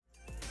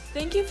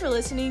Thank you for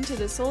listening to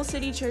the Soul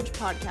City Church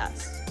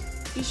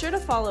podcast. Be sure to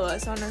follow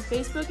us on our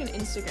Facebook and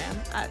Instagram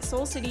at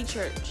Soul City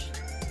Church.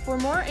 For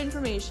more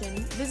information,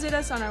 visit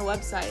us on our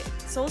website,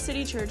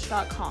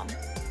 soulcitychurch.com.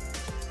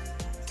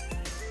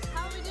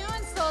 How are we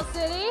doing, Soul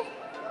City?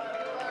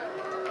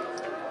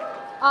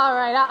 All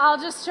right, I'll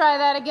just try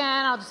that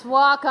again. I'll just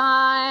walk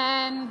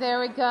on.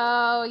 There we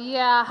go.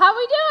 Yeah. How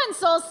we doing,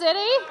 Soul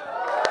City?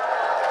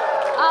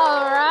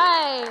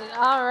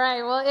 All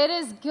right. Well, it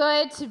is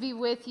good to be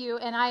with you,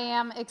 and I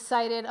am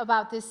excited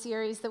about this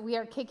series that we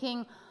are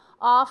kicking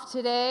off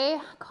today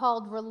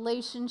called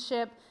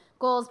Relationship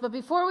Goals. But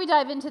before we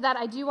dive into that,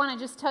 I do want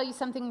to just tell you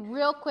something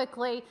real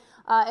quickly.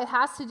 It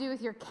has to do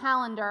with your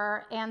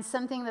calendar and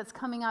something that's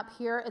coming up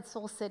here at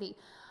Soul City.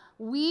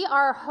 We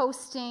are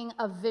hosting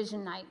a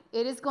vision night.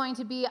 It is going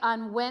to be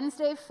on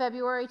Wednesday,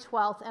 February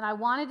 12th, and I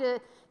wanted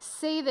to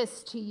say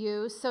this to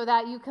you so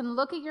that you can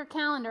look at your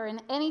calendar,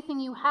 and anything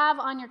you have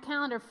on your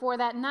calendar for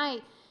that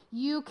night,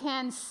 you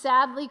can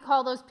sadly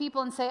call those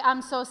people and say,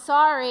 I'm so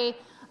sorry,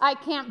 I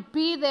can't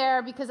be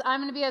there because I'm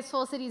going to be at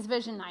Soul City's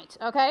vision night,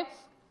 okay?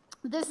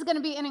 This is going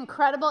to be an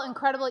incredible,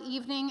 incredible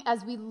evening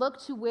as we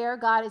look to where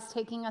God is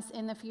taking us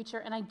in the future,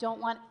 and I don't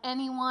want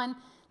anyone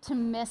to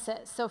miss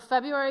it. So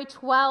February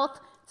 12th,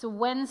 it's a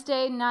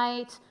Wednesday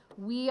night.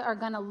 We are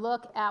going to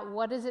look at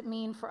what does it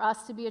mean for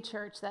us to be a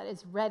church that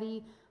is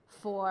ready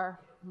for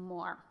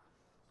more.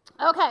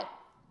 Okay.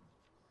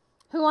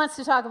 Who wants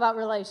to talk about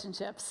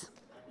relationships?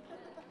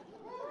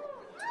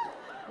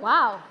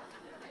 Wow.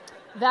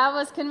 That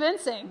was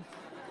convincing.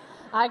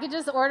 I could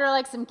just order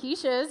like some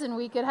quiches and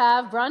we could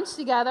have brunch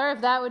together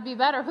if that would be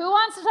better. Who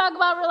wants to talk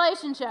about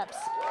relationships?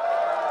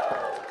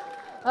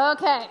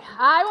 Okay,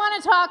 I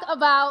want to talk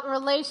about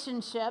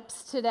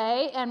relationships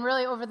today and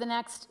really over the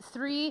next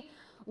 3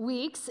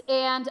 weeks,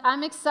 and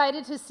I'm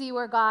excited to see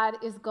where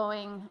God is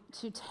going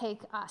to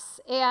take us.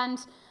 And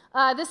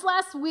this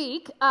last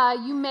week,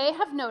 you may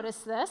have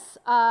noticed this,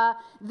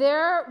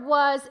 there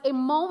was a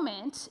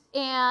moment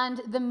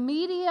and the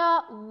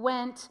media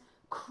went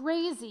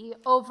crazy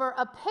over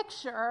a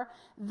picture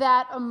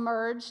that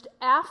emerged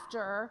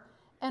after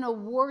an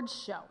awards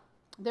show.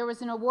 There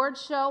was an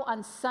awards show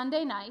on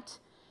Sunday night,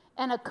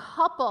 and a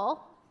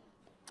couple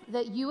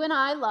that you and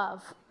I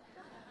love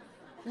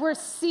were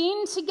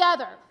seen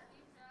together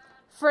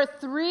for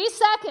 3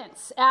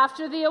 seconds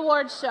after the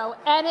awards show,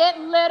 and it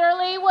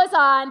literally was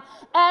on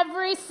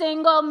every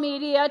single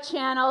media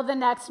channel the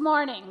next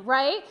morning,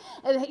 right?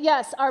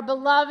 Yes, our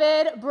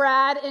beloved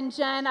Brad and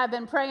Jen, I've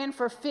been praying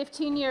for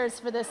 15 years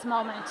for this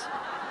moment.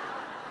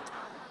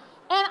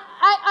 And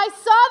I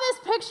saw this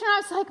picture, and I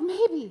was like,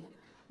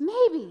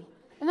 maybe.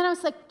 And then I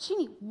was like,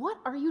 Jeannie, what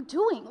are you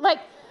doing? Like,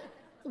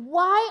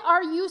 why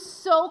are you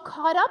so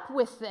caught up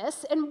with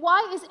this? And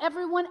why is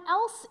everyone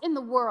else in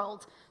the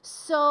world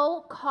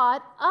so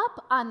caught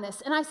up on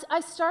this? And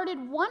I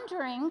started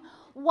wondering,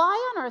 why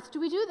on earth do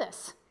we do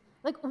this?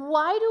 Like,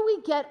 why do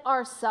we get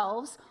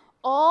ourselves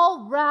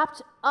all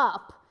wrapped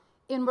up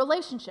in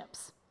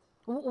relationships?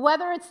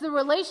 Whether it's the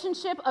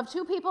relationship of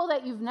two people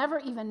that you've never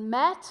even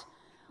met,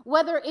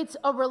 whether it's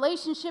a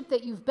relationship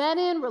that you've been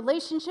in,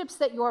 relationships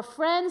that your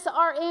friends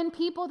are in,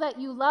 people that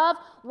you love.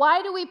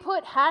 Why do we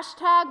put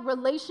hashtag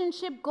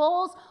relationship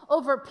goals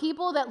over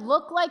people that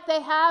look like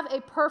they have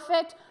a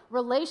perfect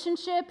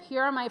relationship?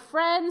 Here are my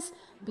friends,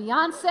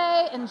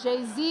 Beyonce and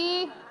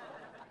Jay-Z.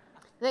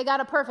 They got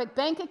a perfect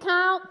bank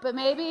account, but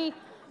maybe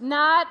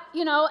not,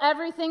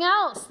 everything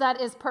else that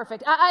is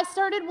perfect. I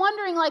started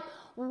wondering,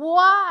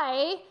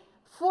 why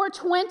for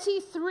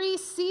 23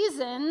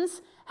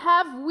 seasons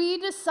have we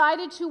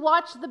decided to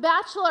watch The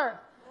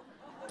Bachelor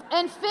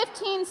and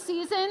 15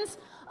 seasons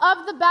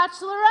of The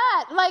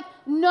Bachelorette?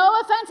 No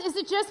offense, is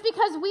it just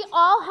because we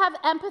all have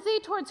empathy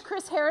towards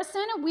Chris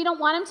Harrison and we don't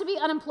want him to be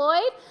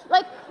unemployed?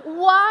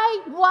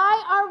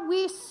 Why are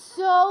we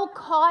so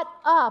caught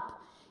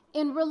up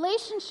in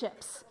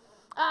relationships?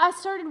 I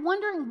started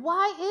wondering,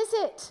 why is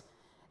it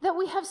that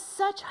we have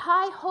such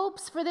high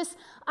hopes for this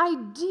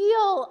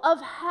ideal of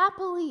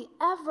happily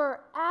ever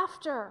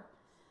after?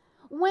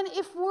 When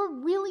if we're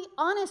really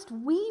honest,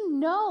 we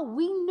know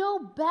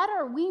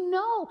better. We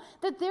know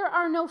that there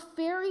are no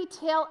fairy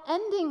tale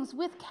endings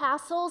with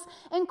castles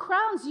and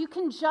crowns. You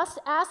can just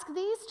ask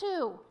these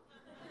two.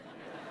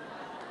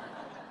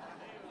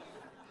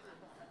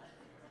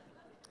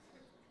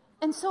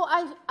 And so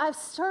I've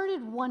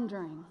started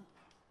wondering.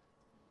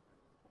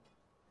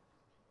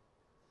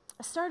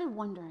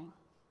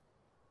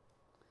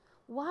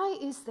 Why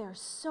is there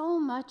so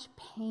much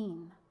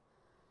pain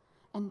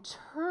and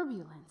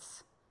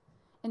turbulence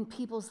in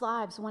people's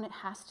lives when it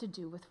has to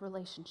do with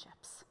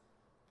relationships?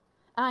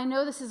 And I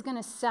know this is going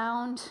to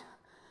sound,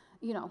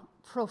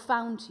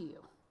 profound to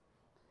you.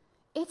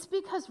 It's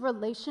because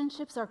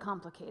relationships are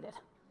complicated.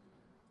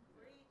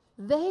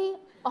 They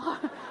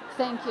are.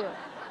 Thank you.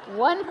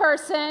 One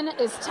person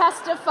is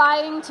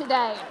testifying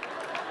today.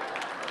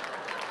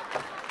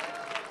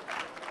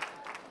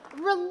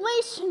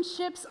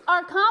 Relationships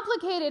are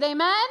complicated,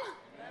 amen?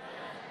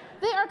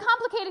 They are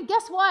complicated.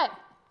 Guess what?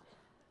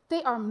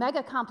 They are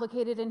mega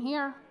complicated in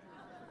here.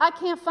 I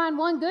can't find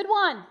one good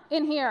one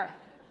in here.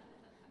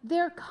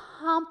 They're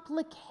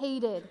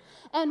complicated,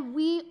 and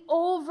we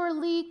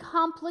overly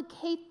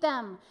complicate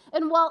them.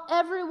 And while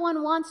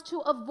everyone wants to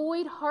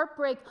avoid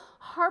heartbreak,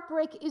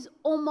 heartbreak is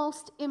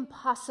almost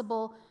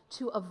impossible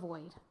to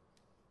avoid.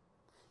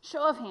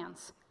 Show of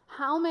hands,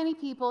 how many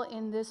people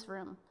in this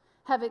room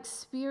have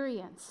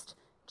experienced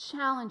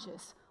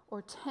challenges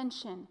or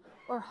tension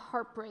or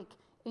heartbreak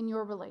in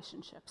your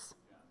relationships?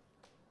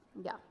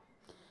 Yeah.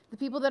 The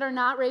people that are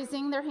not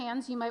raising their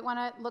hands, you might want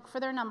to look for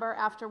their number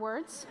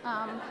afterwards.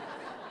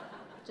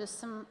 Just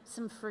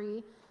some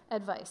free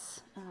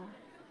advice.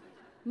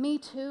 Me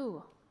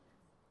too.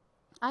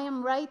 I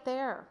am right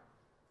there,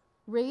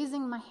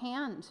 raising my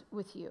hand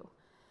with you.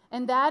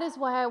 And that is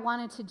why I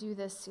wanted to do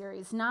this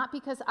series, not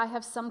because I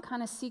have some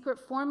kind of secret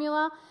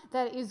formula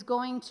that is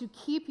going to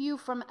keep you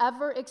from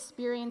ever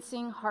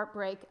experiencing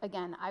heartbreak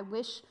again. I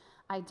wish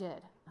I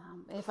did.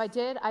 If I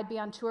did, I'd be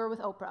on tour with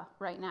Oprah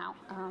right now.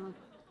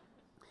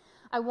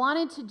 I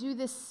wanted to do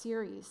this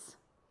series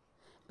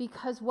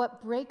because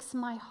what breaks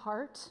my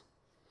heart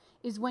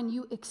is when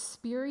you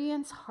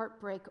experience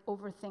heartbreak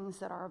over things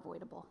that are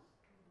avoidable.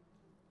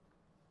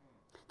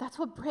 That's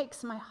what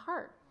breaks my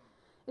heart,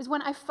 is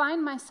when I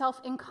find myself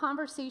in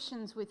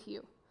conversations with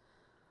you,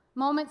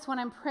 moments when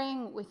I'm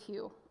praying with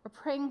you, or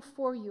praying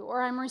for you,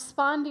 or I'm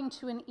responding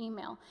to an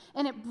email,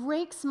 and it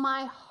breaks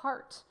my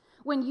heart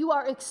when you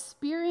are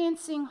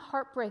experiencing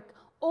heartbreak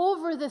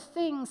over the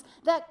things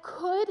that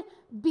could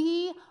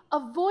be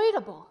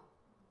avoidable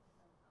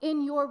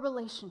in your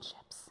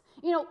relationships.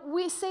 You know,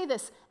 we say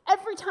this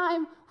every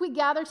time we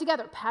gather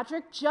together.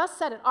 Patrick just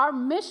said it. Our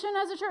mission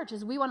as a church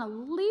is we want to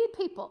lead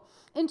people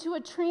into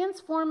a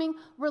transforming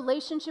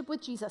relationship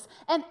with Jesus.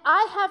 And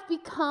I have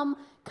become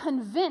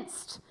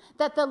convinced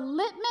that the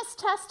litmus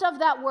test of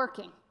that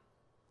working,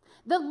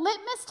 the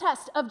litmus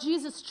test of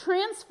Jesus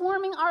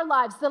transforming our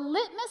lives, the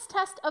litmus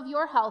test of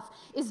your health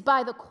is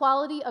by the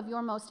quality of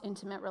your most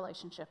intimate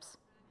relationships.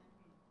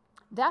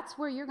 That's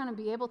where you're going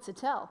to be able to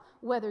tell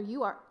whether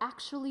you are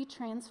actually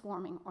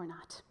transforming or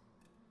not.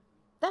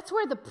 That's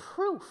where the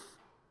proof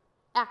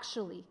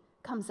actually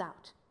comes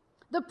out.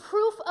 The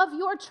proof of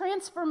your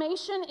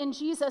transformation in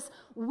Jesus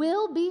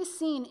will be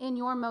seen in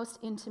your most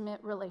intimate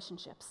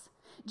relationships.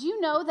 Do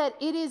you know that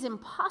it is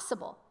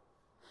impossible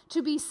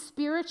to be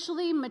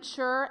spiritually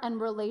mature and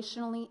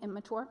relationally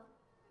immature?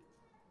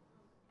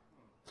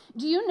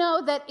 Do you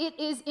know that it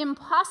is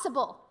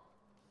impossible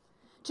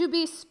to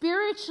be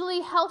spiritually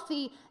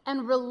healthy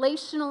and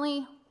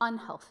relationally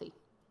unhealthy?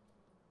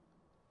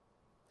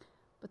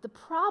 But the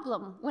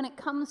problem when it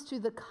comes to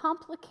the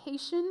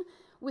complication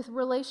with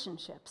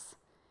relationships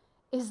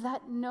is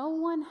that no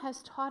one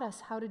has taught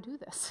us how to do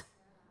this.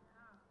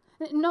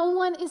 No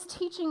one is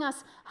teaching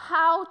us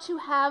how to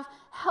have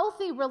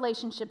healthy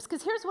relationships.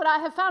 Because here's what I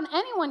have found.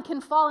 Anyone can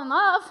fall in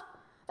love.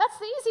 That's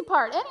the easy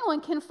part. Anyone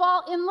can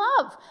fall in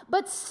love.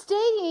 But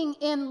staying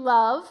in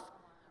love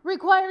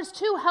requires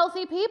two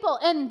healthy people.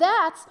 And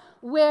that's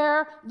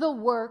where the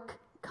work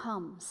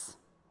comes.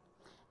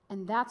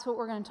 And that's what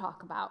we're going to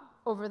talk about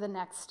over the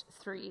next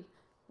 3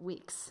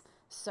 weeks.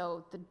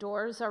 So the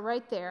doors are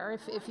right there.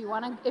 If you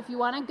want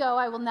to go,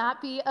 I will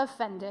not be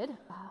offended.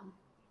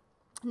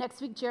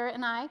 Next week, Jarrett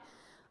and I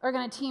are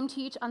going to team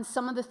teach on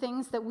some of the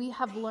things that we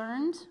have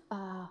learned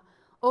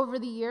over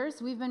the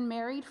years. We've been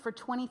married for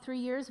 23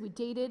 years. We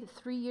dated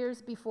 3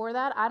 years before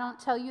that. I don't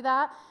tell you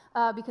that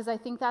because I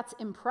think that's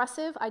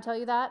impressive. I tell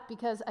you that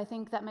because I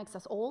think that makes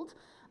us old.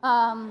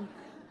 And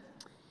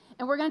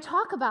we're going to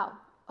talk about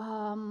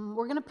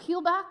we're going to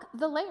peel back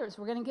the layers.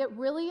 We're going to get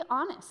really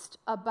honest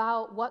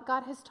about what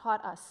God has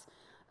taught us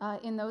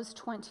in those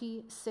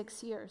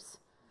 26 years.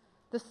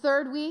 The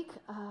third week,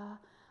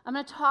 I'm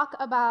going to talk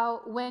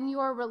about when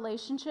your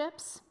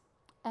relationships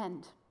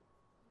end,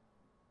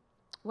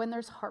 when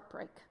there's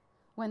heartbreak,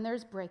 when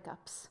there's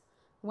breakups,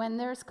 when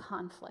there's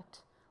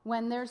conflict,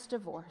 when there's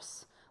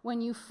divorce,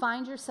 when you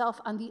find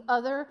yourself on the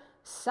other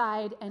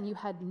side and you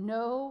had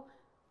no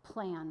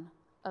plan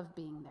of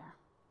being there.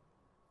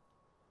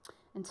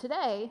 And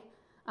today,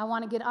 I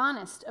want to get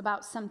honest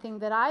about something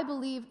that I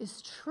believe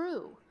is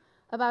true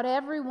about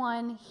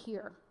everyone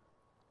here.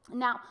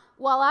 Now,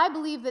 while I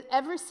believe that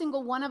every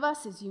single one of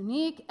us is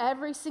unique,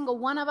 every single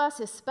one of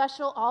us is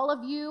special, all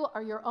of you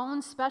are your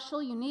own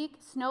special, unique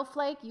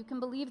snowflake, you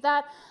can believe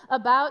that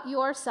about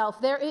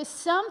yourself. There is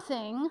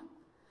something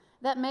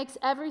that makes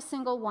every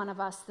single one of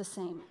us the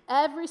same.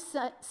 Every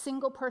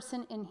single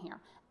person in here,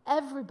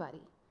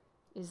 everybody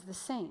is the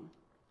same.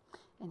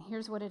 And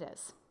here's what it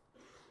is.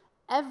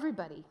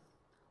 Everybody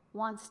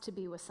wants to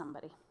be with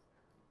somebody.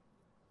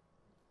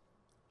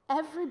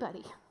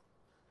 Everybody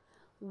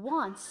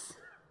wants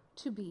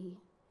to be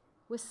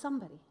with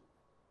somebody.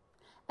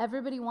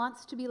 Everybody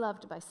wants to be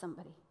loved by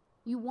somebody.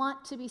 You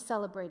want to be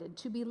celebrated,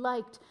 to be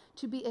liked,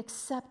 to be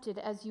accepted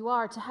as you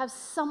are, to have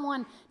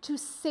someone to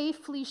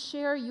safely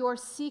share your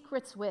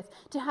secrets with,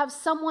 to have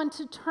someone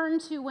to turn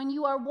to when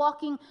you are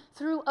walking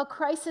through a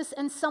crisis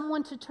and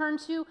someone to turn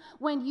to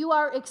when you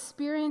are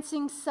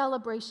experiencing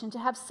celebration, to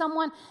have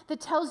someone that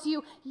tells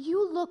you,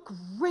 you look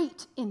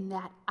great in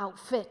that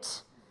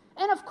outfit.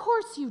 And of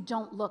course you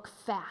don't look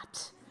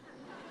fat.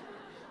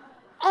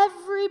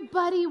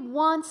 Everybody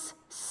wants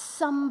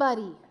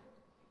somebody.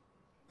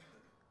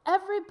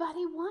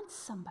 Everybody wants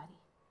somebody.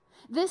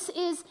 This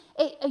is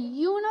a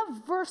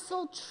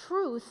universal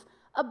truth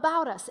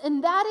about us,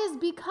 and that is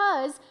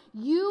because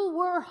you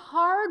were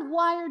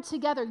hardwired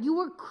together. You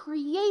were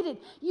created.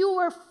 You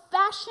were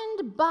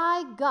fashioned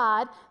by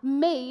God,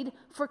 made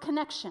for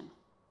connection.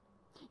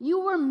 You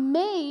were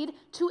made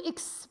to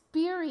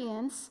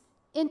experience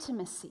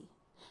intimacy,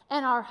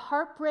 and our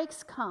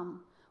heartbreaks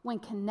come when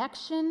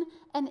connection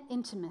and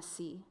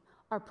intimacy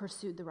are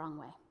pursued the wrong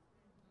way.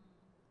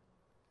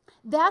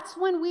 That's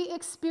when we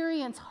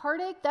experience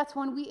heartache. That's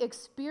when we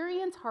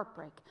experience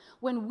heartbreak.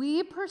 When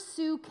we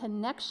pursue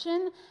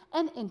connection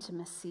and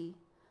intimacy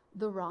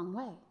the wrong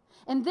way.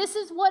 And this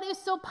is what is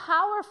so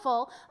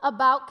powerful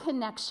about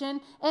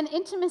connection and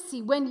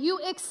intimacy. When you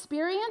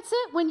experience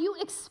it, when you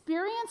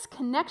experience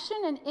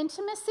connection and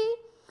intimacy,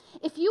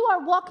 if you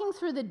are walking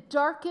through the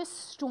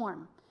darkest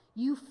storm,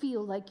 you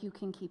feel like you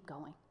can keep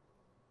going.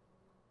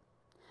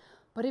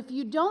 But if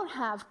you don't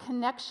have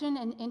connection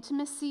and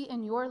intimacy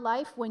in your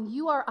life, when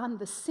you are on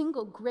the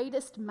single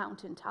greatest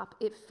mountaintop,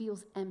 it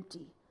feels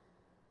empty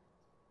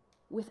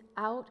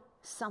without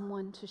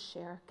someone to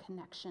share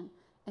connection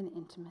and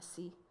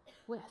intimacy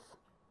with.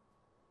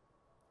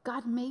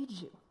 God made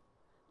you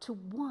to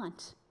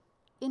want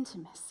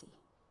intimacy.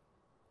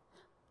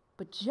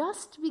 But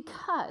just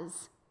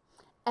because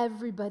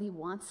everybody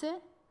wants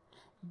it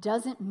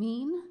doesn't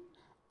mean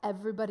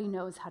everybody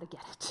knows how to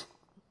get it.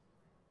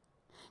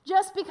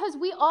 Just because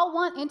we all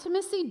want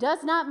intimacy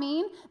does not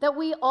mean that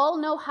we all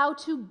know how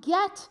to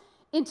get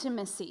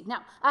intimacy.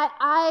 Now,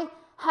 I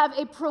have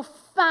a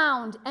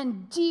profound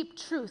and deep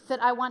truth that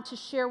I want to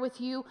share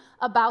with you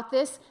about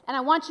this, and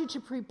I want you to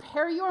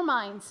prepare your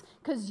minds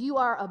because you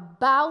are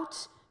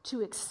about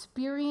to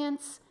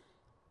experience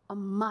a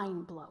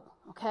mind blow,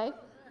 okay?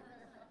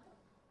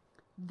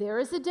 There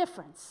is a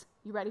difference.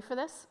 You ready for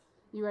this?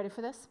 You ready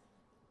for this?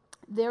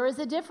 There is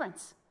a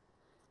difference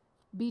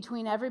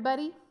between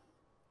everybody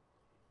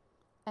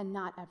and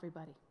not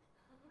everybody.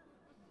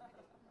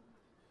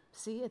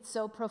 See, it's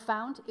so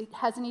profound, it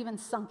hasn't even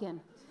sunk in.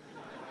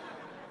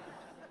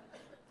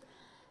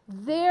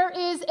 There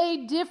is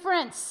a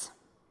difference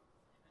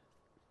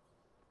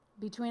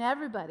between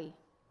everybody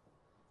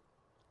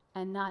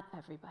and not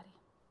everybody.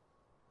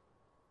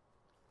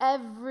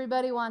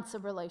 Everybody wants a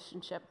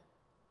relationship.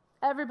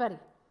 Everybody.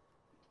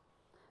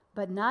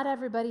 But not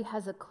everybody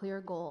has a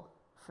clear goal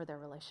for their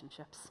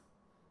relationships.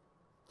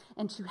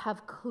 And to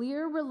have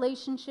clear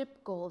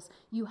relationship goals,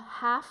 you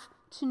have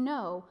to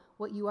know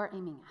what you are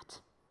aiming at.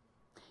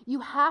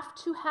 You have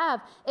to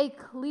have a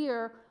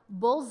clear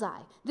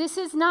bullseye. This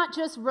is not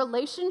just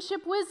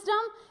relationship wisdom,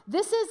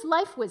 this is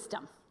life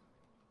wisdom.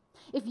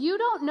 If you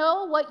don't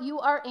know what you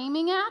are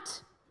aiming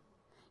at,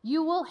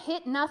 you will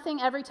hit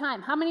nothing every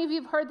time. How many of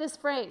you have heard this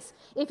phrase?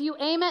 If you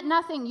aim at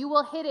nothing, you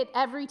will hit it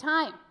every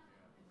time.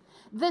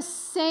 The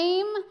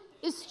same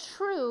is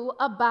true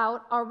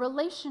about our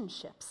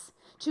relationships.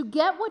 To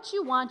get what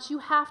you want, you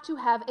have to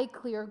have a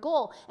clear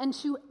goal. And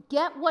to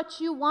get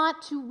what you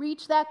want, to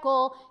reach that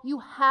goal, you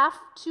have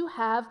to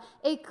have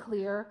a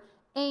clear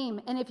aim.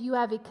 And if you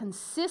have a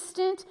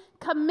consistent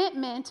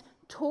commitment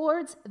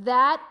towards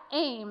that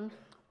aim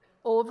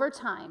over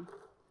time,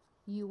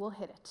 you will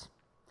hit it.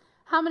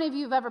 How many of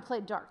you have ever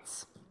played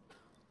darts?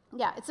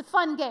 Yeah, it's a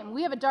fun game.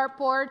 We have a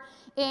dartboard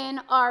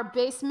in our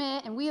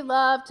basement, and we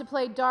love to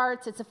play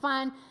darts. It's a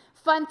fun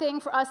thing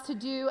for us to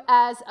do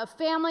as a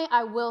family.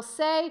 I will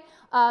say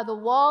the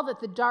wall that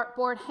the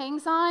dartboard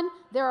hangs on,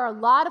 there are a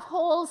lot of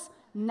holes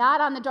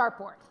not on the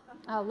dartboard.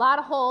 A lot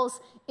of holes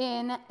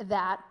in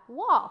that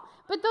wall.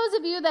 But those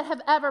of you that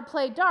have ever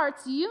played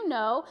darts, you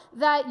know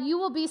that you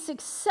will be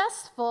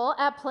successful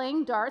at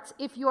playing darts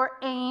if your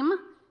aim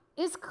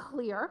is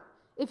clear,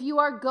 if you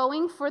are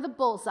going for the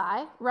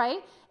bullseye, right?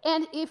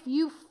 And if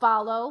you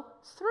follow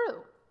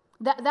through.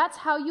 That's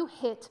how you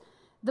hit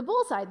the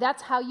bullseye.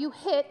 That's how you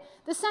hit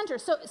the center.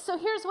 So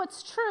here's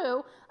what's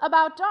true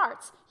about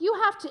darts. You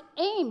have to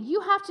aim.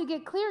 You have to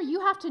get clear. You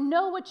have to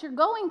know what you're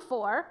going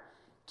for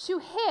to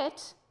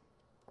hit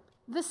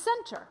the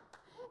center.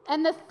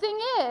 And the thing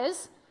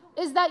is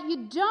that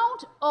you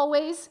don't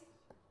always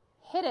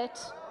hit it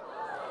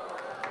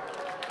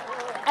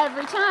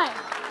every time.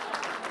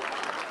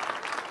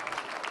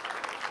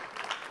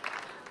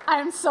 I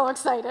am so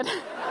excited.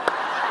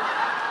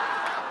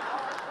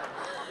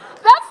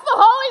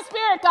 Holy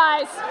Spirit,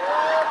 guys.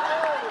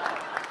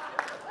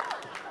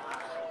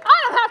 I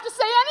don't have to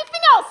say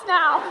anything else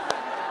now.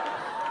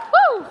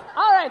 Woo!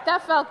 All right,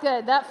 that felt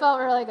good. That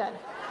felt really good.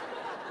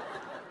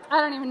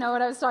 I don't even know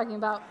what I was talking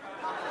about.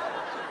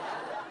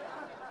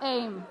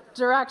 Aim,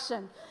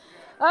 direction.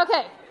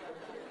 Okay.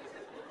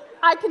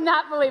 I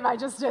cannot believe I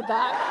just did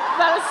that.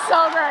 That is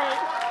so great.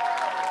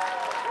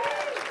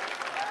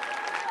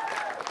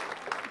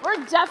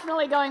 We're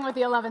definitely going with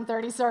the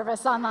 11:30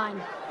 service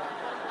online.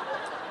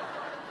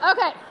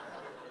 Okay.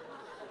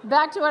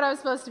 Back to what I was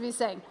supposed to be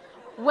saying.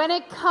 When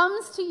it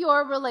comes to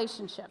your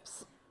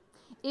relationships,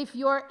 if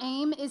your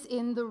aim is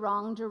in the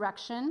wrong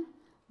direction,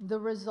 the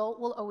result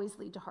will always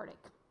lead to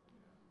heartache.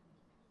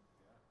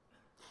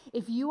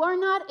 If you are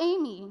not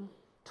aiming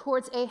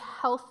towards a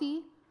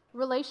healthy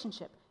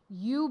relationship,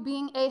 you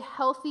being a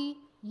healthy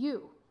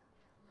you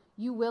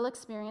will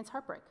experience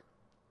heartbreak.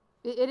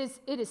 It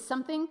is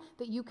something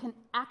that you can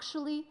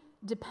actually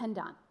depend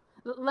on.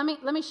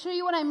 Let me show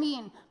you what I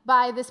mean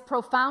by this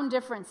profound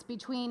difference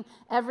between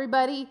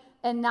everybody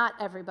and not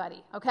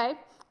everybody, okay?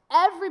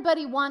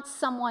 Everybody wants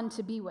someone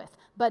to be with,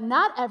 but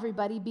not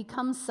everybody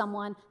becomes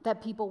someone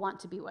that people want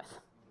to be with.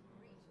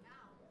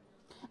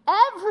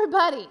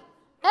 Everybody,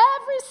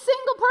 every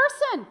single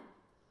person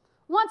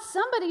wants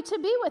somebody to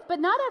be with, but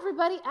not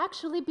everybody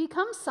actually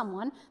becomes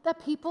someone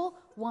that people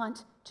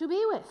want to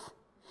be with.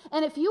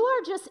 And if you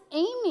are just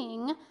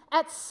aiming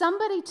at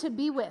somebody to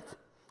be with,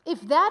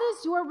 if that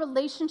is your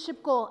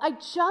relationship goal, I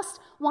just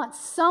want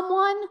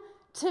someone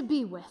to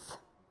be with,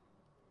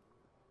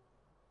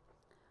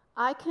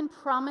 I can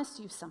promise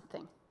you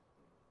something.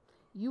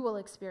 You will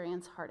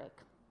experience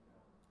heartache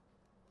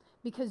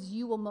because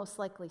you will most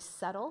likely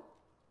settle,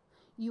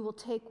 you will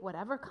take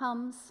whatever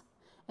comes,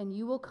 and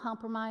you will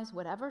compromise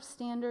whatever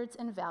standards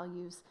and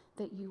values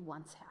that you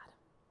once had.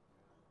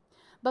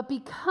 But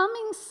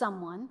becoming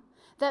someone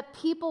that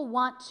people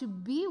want to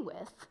be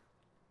with,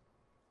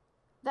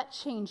 that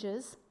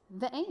changes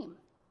the aim.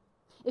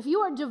 If you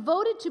are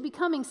devoted to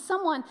becoming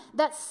someone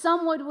that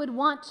someone would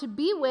want to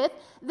be with,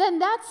 then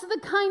that's the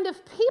kind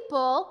of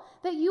people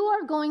that you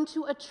are going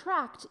to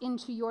attract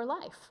into your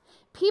life.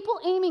 People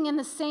aiming in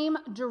the same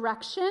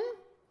direction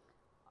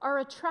are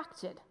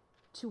attracted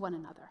to one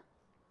another.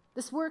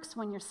 This works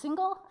when you're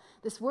single.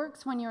 This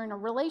works when you're in a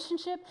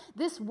relationship.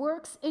 This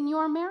works in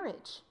your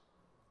marriage.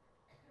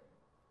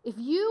 If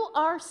you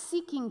are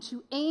seeking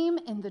to aim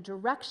in the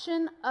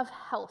direction of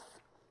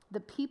health, the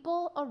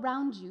people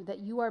around you that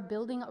you are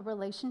building a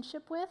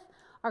relationship with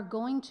are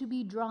going to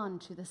be drawn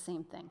to the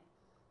same thing.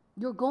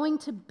 You're going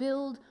to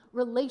build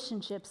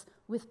relationships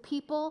with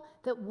people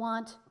that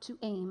want to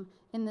aim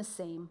in the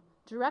same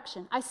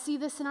direction. I see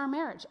this in our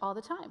marriage all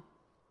the time.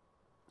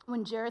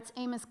 When Jarrett's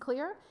aim is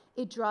clear,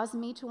 it draws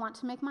me to want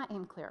to make my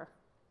aim clearer.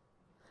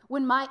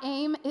 When my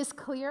aim is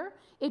clear,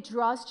 it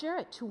draws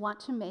Jarrett to want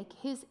to make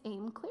his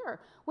aim clearer.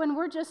 When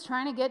we're just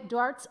trying to get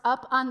darts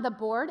up on the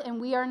board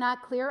and we are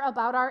not clear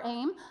about our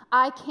aim,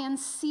 I can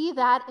see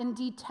that and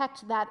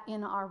detect that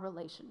in our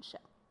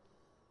relationship.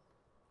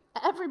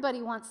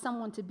 Everybody wants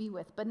someone to be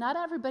with, but not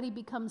everybody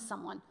becomes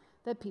someone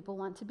that people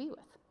want to be with.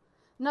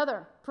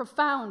 Another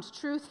profound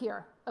truth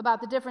here about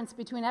the difference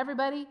between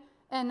everybody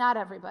and not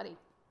everybody.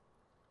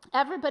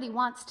 Everybody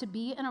wants to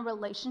be in a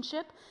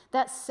relationship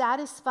that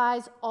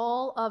satisfies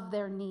all of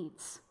their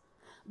needs.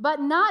 But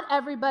not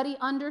everybody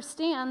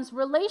understands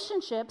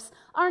relationships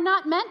are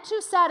not meant to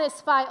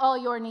satisfy all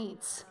your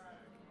needs.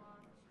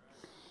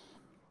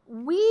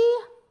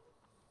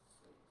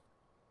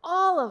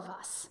 All of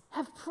us,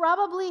 have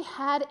probably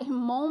had a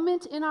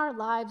moment in our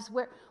lives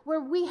where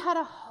we had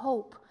a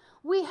hope,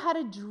 we had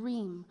a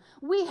dream,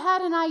 we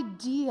had an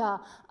idea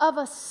of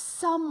a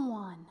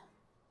someone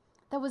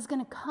that was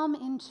going to come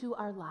into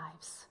our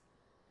lives.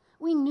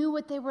 We knew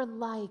what they were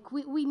like.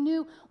 We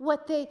knew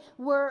what they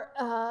were,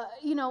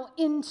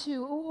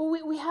 into.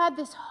 We had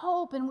this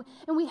hope and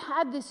we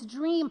had this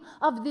dream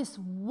of this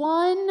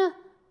one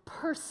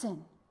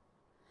person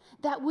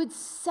that would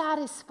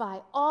satisfy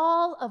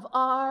all of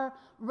our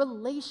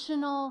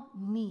relational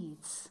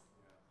needs.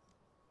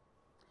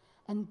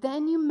 And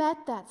then you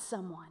met that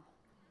someone.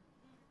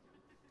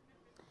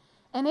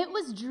 And it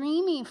was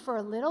dreamy for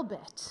a little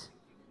bit.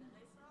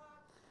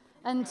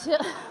 Until,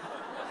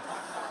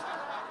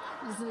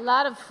 there's a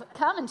lot of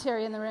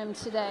commentary in the room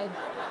today.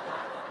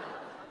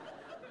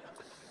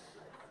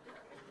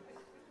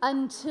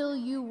 Until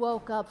you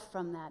woke up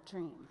from that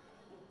dream.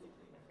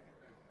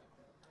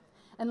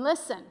 And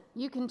listen,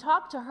 you can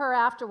talk to her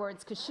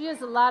afterwards because she has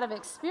a lot of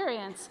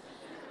experience.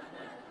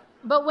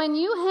 But when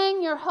you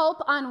hang your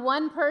hope on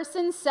one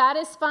person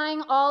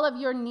satisfying all of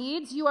your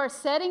needs, you are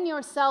setting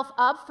yourself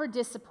up for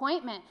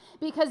disappointment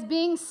because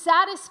being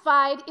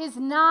satisfied is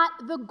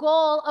not the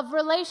goal of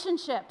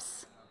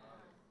relationships.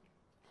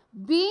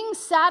 Being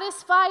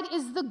satisfied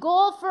is the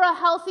goal for a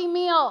healthy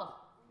meal.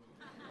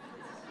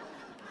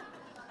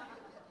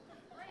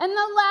 And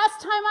the last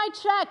time I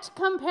checked,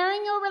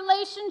 comparing your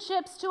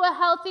relationships to a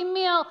healthy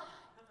meal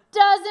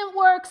doesn't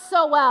work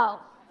so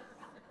well.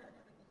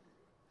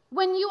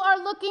 When you are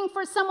looking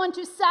for someone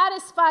to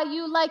satisfy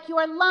you like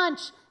your lunch,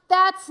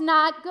 that's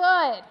not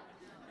good.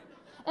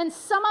 And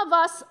some of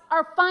us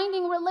are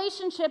finding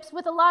relationships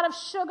with a lot of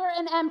sugar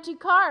and empty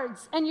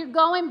carbs, and you're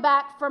going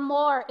back for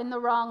more in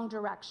the wrong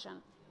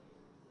direction.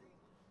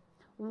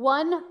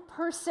 One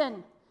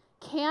person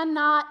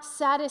cannot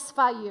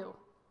satisfy you.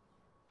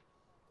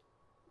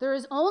 There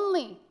is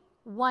only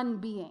one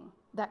being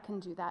that can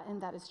do that,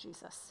 and that is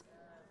Jesus.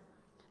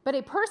 But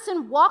a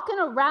person walking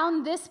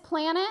around this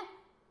planet,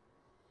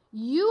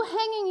 you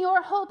hanging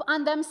your hope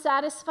on them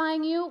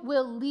satisfying you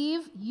will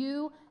leave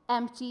you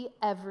empty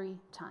every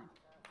time.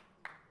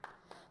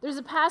 There's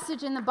a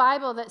passage in the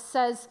Bible that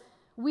says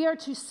we are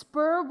to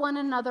spur one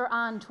another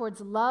on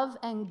towards love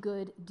and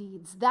good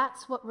deeds.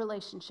 That's what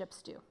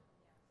relationships do.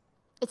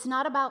 It's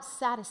not about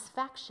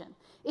satisfaction.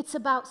 It's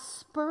about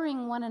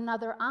spurring one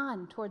another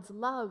on towards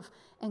love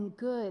and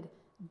good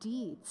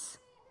deeds.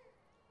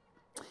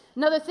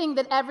 Another thing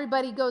that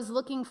everybody goes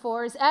looking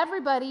for is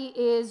everybody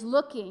is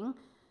looking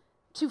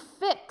to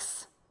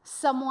fix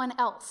someone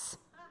else.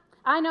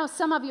 I know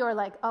some of you are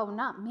like, oh,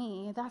 not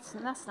me. That's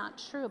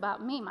not true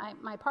about me.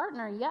 My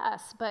partner,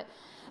 yes. But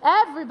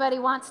everybody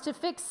wants to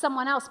fix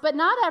someone else. But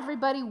not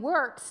everybody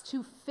works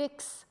to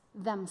fix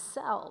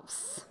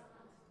themselves.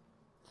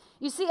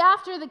 You see,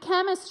 after the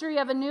chemistry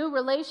of a new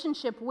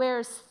relationship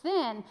wears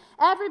thin,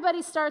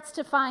 everybody starts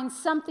to find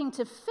something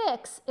to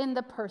fix in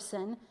the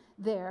person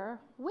they're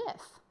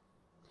with.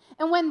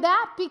 And when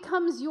that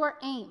becomes your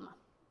aim,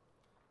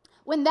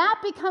 when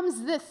that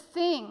becomes the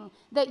thing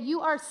that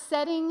you are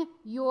setting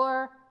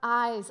your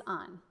eyes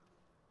on,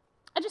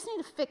 I just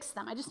need to fix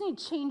them. I just need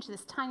to change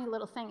this tiny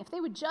little thing. If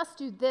they would just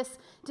do this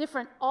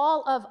different,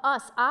 all of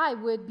us, I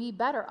would be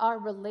better. Our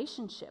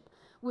relationship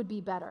would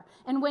be better.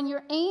 And when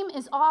your aim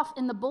is off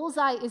and the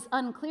bullseye is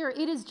unclear,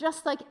 it is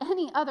just like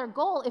any other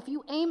goal. If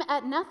you aim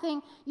at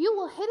nothing, you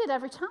will hit it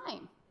every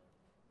time.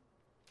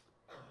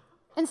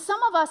 And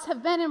some of us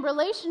have been in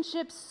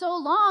relationships so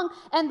long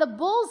and the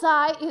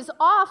bullseye is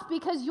off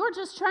because you're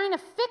just trying to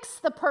fix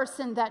the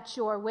person that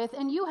you're with,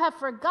 and you have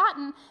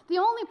forgotten the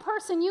only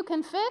person you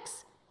can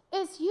fix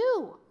is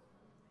you.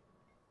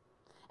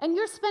 And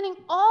you're spending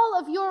all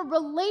of your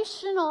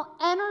relational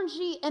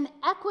energy and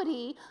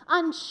equity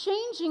on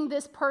changing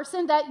this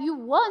person that you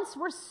once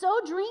were so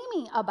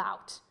dreamy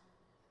about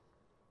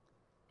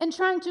and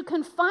trying to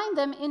confine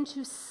them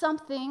into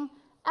something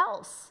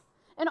else.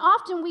 And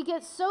often we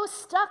get so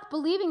stuck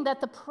believing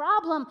that the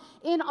problem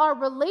in our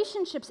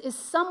relationships is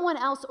someone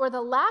else or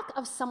the lack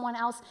of someone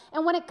else.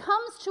 And when it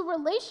comes to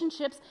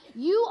relationships,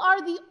 you are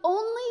the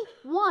only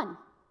one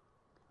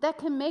that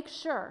can make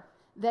sure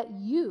that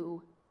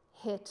you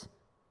hit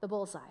the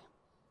bullseye.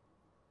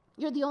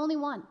 You're the only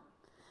one.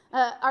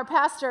 Our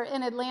pastor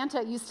in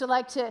Atlanta used to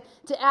like to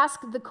ask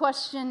the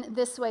question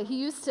this way.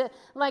 He used to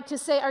like to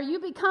say, are you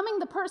becoming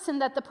the person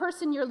that the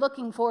person you're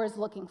looking for is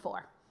looking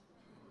for?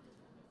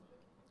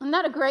 Isn't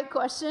that a great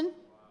question?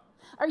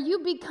 Are you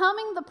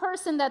becoming the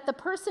person that the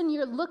person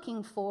you're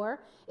looking for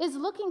is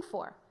looking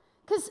for?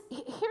 Because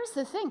here's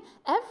the thing.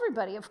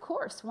 Everybody, of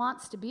course,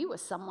 wants to be with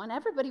someone.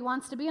 Everybody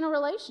wants to be in a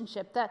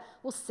relationship that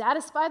will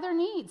satisfy their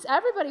needs.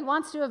 Everybody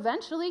wants to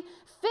eventually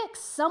fix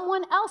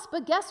someone else.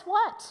 But guess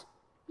what?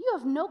 You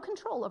have no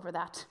control over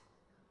that.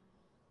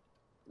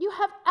 You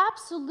have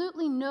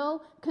absolutely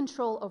no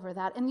control over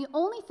that. And the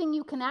only thing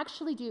you can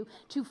actually do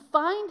to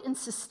find and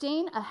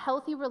sustain a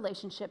healthy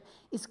relationship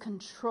is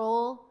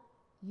control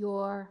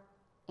your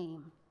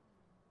aim.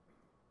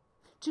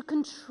 To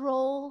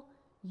control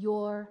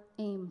your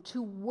aim.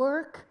 To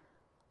work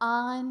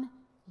on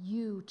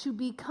you. To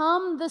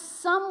become the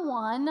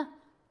someone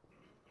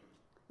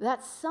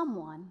that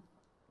someone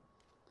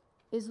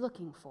is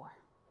looking for.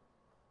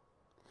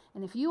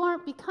 And if you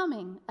aren't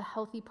becoming a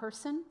healthy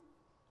person,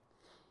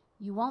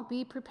 you won't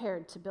be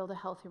prepared to build a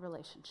healthy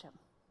relationship.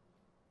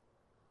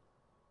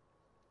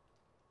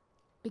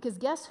 Because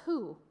guess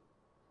who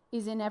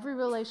is in every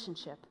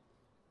relationship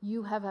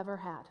you have ever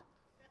had?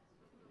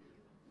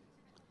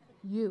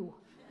 You.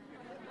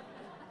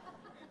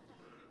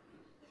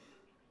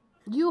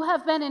 You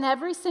have been in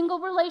every single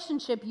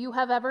relationship you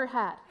have ever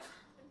had.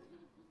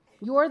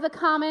 You're the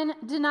common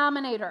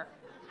denominator.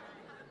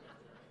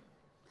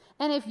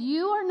 And if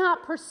you are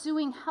not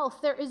pursuing health,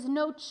 there is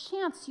no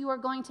chance you are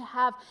going to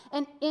have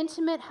an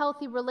intimate,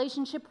 healthy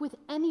relationship with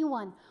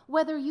anyone,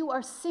 whether you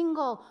are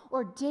single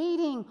or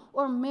dating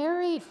or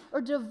married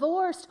or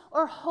divorced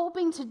or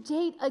hoping to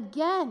date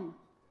again.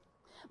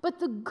 But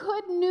the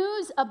good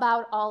news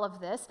about all of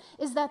this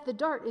is that the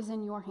dart is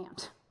in your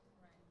hand.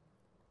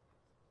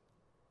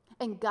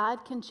 And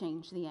God can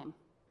change the aim.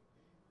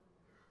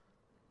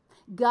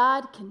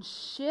 God can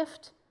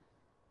shift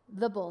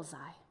the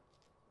bullseye.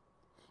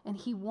 And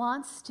he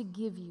wants to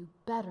give you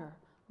better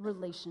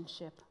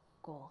relationship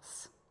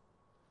goals.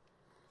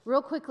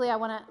 Real quickly, I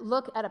want to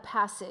look at a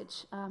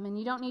passage, and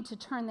you don't need to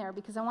turn there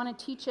because I want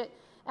to teach it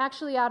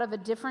actually out of a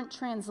different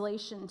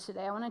translation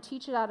today. I want to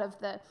teach it out of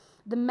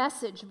the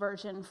Message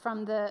version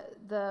from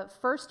the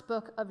first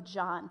book of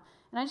John.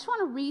 And I just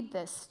want to read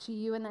this to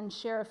you and then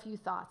share a few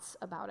thoughts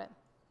about it.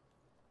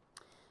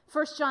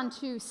 1 John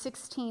 2,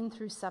 16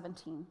 through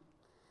 17.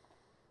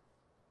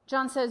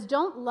 John says,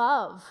 don't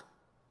love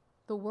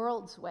the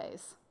world's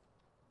ways.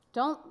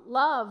 Don't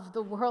love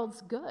the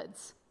world's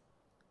goods.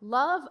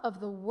 Love of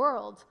the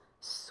world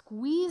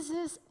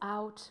squeezes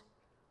out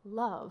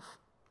love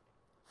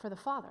for the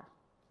Father.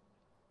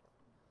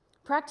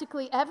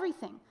 Practically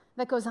everything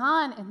that goes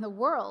on in the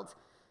world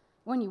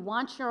when you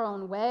want your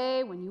own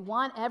way, when you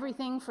want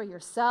everything for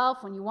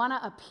yourself, when you want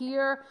to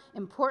appear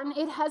important,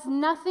 it has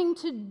nothing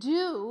to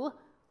do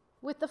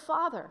with the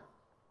Father.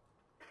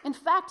 In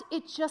fact,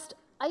 it just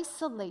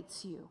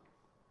isolates you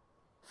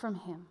from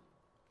Him.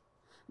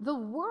 The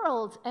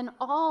world and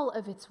all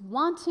of its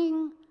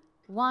wanting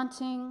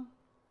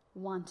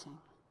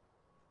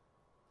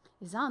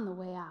is on the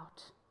way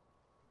out.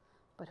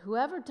 But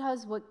whoever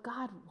does what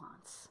God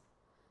wants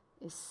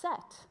is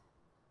set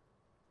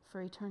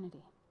for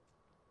eternity.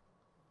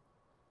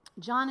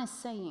 John is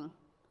saying,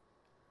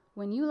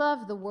 when you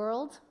love the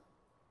world,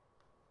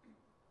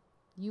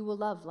 you will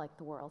love like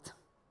the world.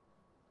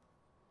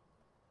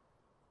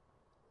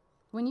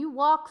 When you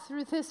walk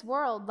through this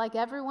world like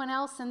everyone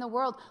else in the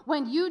world,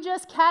 when you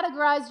just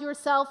categorize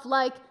yourself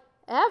like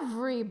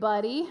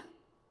everybody,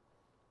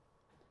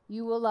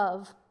 you will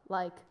love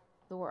like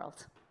the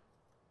world.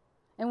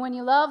 And when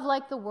you love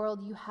like the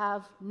world, you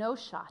have no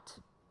shot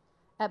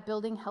at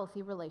building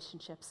healthy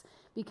relationships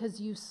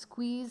because you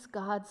squeeze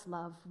God's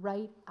love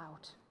right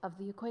out of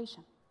the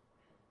equation.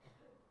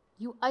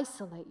 You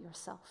isolate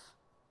yourself.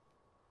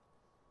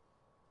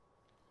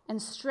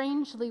 And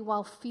strangely,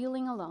 while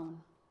feeling alone,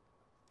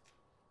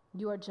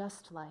 you are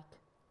just like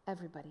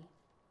everybody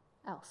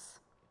else.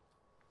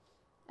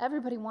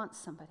 Everybody wants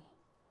somebody.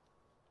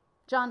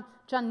 John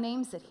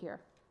names it here,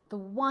 the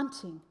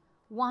wanting.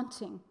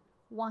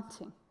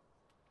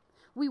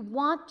 We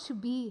want to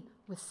be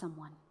with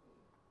someone.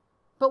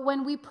 But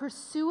when we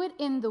pursue it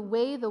in the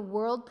way the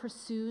world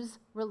pursues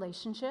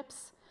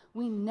relationships,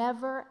 we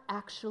never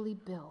actually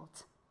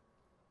build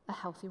a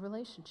healthy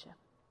relationship.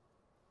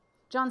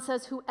 John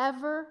says,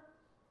 whoever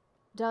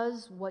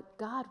does what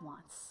God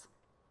wants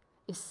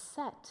is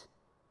set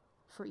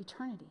for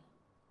eternity.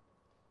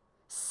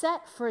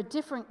 Set for a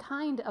different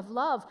kind of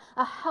love,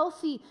 a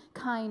healthy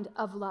kind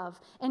of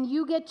love. And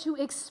you get to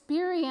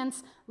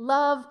experience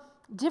love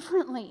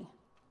differently.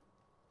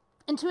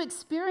 And to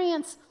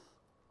experience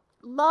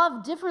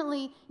love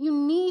differently, you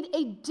need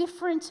a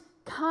different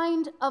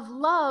kind of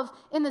love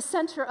in the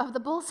center of the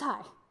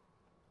bullseye.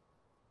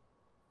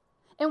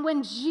 And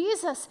when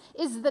Jesus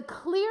is the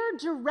clear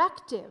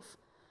directive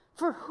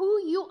for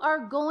who you are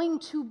going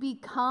to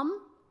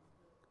become,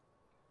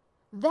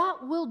 that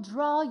will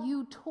draw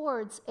you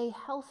towards a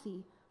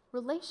healthy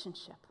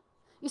relationship.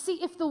 You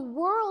see, if the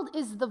world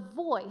is the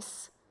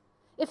voice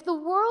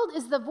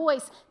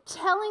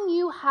telling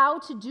you how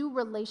to do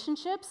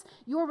relationships,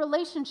 your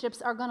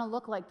relationships are going to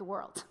look like the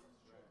world.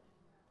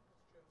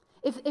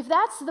 If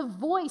that's the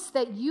voice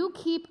that you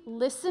keep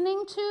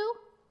listening to,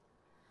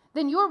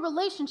 then your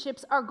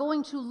relationships are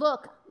going to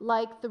look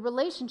like the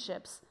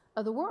relationships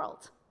of the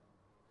world.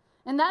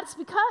 And that's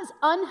because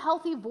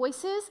unhealthy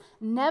voices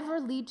never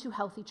lead to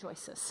healthy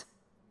choices.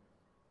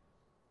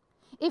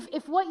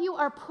 If what you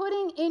are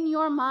putting in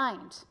your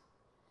mind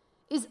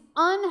is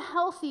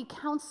unhealthy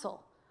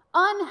counsel,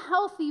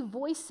 unhealthy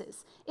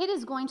voices, it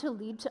is going to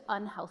lead to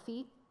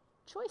unhealthy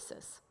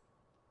choices.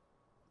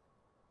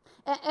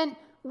 And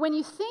when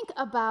you think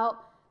about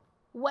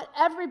what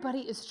everybody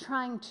is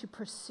trying to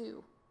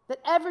pursue, that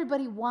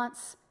everybody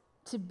wants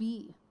to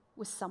be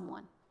with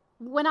someone,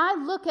 when I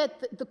look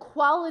at the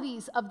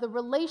qualities of the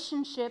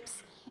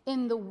relationships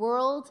in the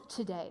world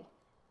today,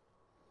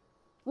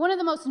 one of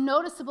the most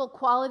noticeable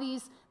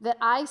qualities that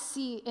I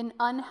see in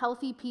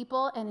unhealthy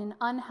people and in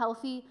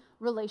unhealthy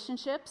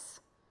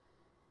relationships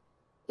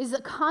is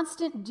a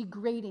constant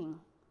degrading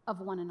of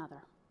one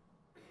another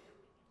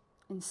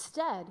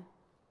instead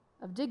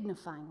of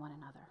dignifying one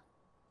another.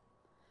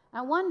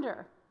 I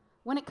wonder,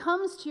 when it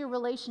comes to your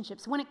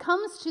relationships, when it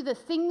comes to the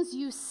things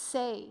you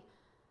say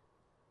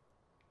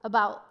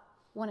about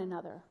one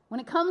another, when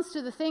it comes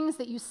to the things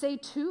that you say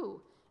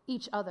to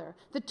each other,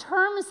 the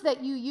terms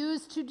that you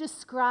use to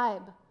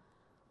describe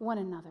one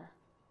another,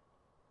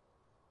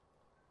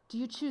 do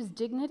you choose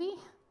dignity?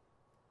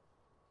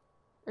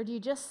 Or do you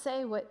just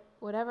say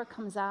whatever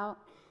comes out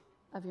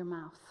of your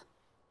mouth?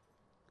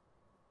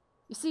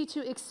 You see,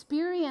 to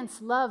experience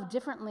love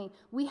differently,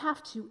 we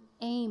have to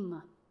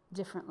aim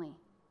differently.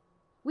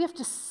 We have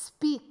to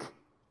speak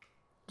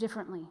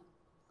differently.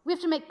 We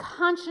have to make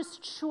conscious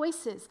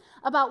choices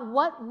about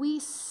what we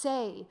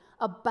say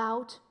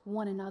about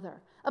one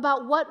another,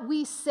 about what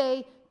we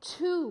say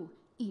to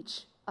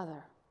each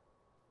other.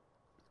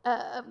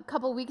 A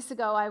couple weeks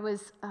ago, I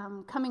was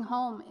coming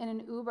home in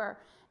an Uber,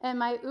 and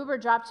my Uber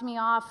dropped me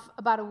off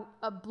about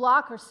a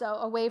block or so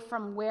away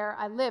from where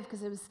I live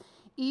because it was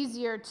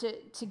easier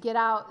to get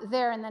out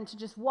there and then to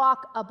just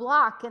walk a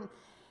block. And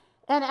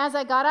as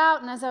I got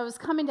out and as I was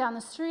coming down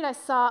the street, I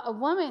saw a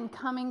woman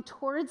coming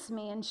towards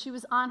me, and she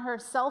was on her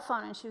cell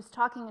phone, and she was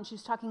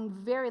talking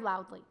very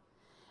loudly.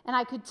 And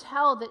I could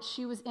tell that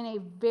she was in a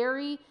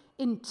very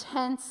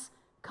intense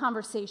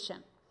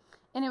conversation.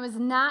 And it was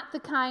not the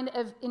kind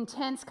of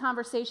intense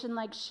conversation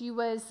like she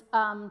was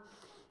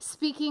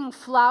speaking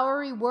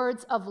flowery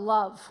words of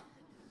love.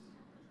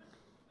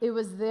 It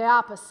was the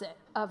opposite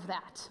of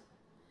that.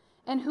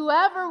 And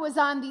whoever was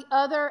on the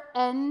other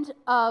end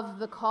of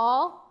the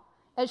call,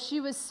 as she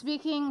was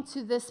speaking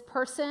to this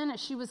person, as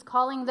she was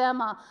calling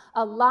them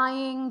a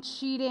lying,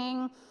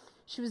 cheating.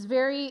 She was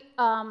very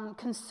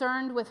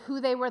concerned with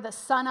who they were the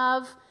son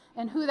of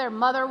and who their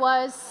mother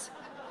was.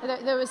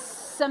 There was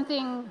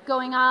something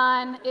going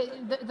on.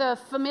 The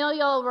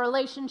familial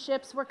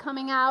relationships were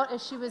coming out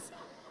as she was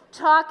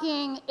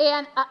talking,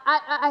 and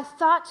I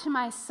thought to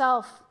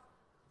myself,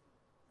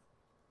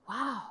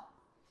 wow,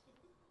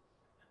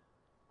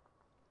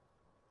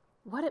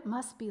 what it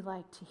must be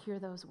like to hear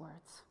those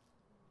words.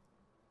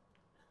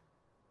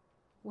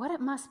 What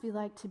it must be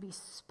like to be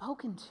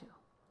spoken to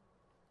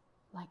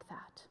like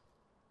that.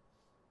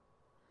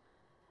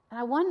 And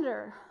I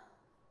wonder,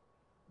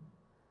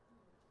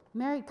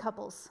 married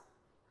couples,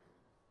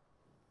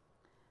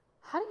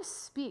 how do you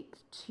speak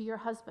to your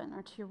husband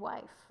or to your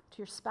wife, to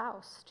your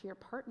spouse, to your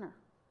partner?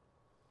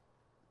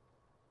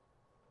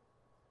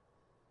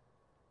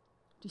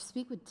 Do you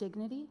speak with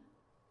dignity?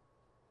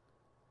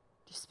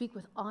 Do you speak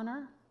with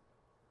honor?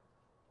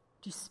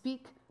 Do you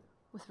speak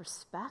with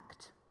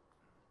respect?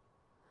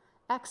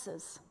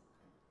 Exes,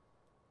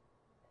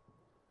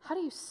 how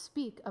do you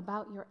speak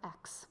about your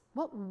ex?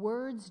 What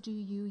words do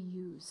you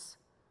use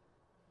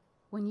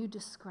when you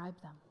describe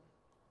them?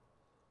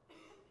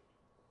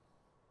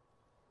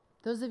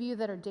 Those of you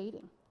that are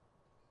dating,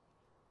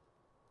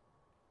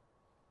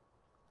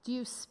 do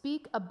you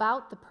speak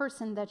about the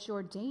person that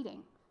you're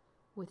dating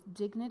with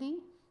dignity?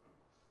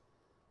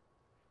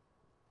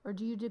 Or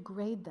do you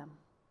degrade them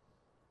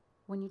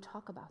when you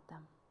talk about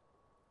them?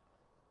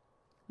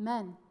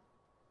 Men,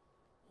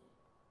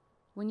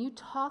 when you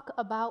talk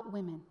about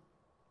women,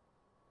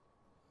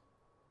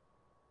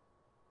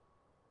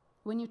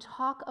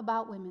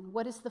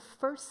 what is the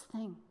first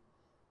thing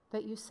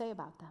that you say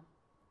about them?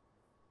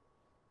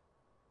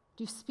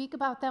 Do you speak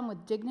about them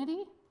with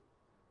dignity?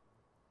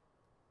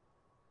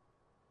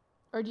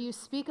 Or do you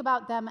speak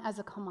about them as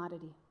a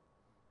commodity?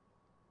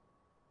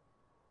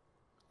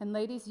 And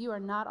ladies, you are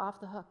not off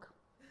the hook.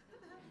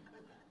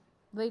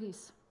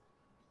 Ladies,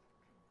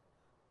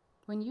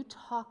 when you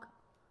talk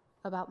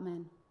about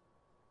men,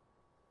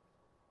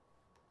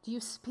 do you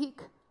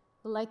speak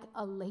like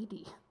a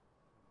lady?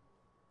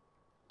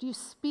 Do you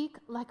speak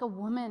like a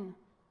woman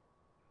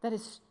that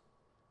is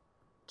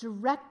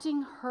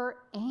directing her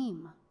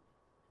aim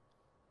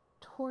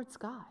towards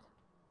God?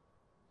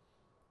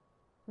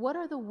 What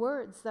are the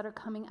words that are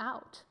coming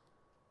out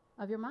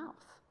of your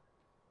mouth?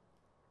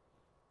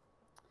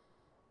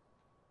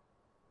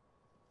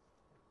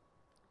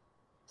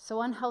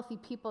 So unhealthy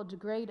people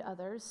degrade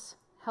others.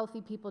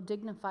 Healthy people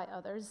dignify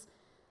others.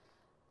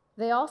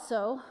 They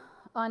also,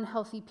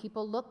 unhealthy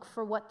people, look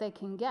for what they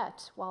can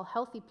get, while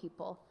healthy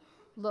people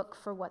look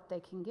for what they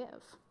can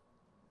give.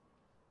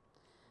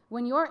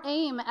 When your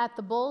aim at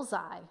the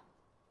bullseye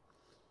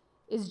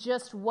is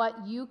just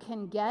what you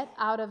can get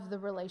out of the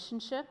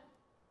relationship,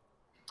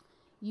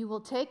 you will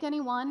take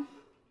anyone,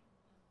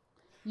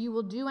 you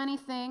will do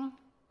anything,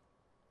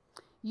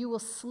 you will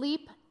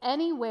sleep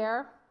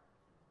anywhere,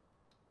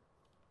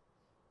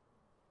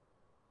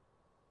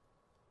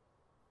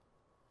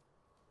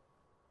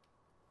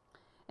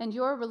 and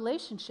your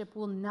relationship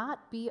will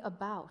not be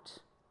about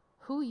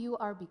who you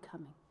are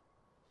becoming.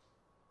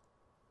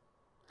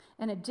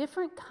 And a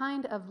different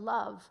kind of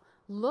love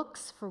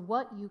looks for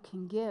what you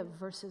can give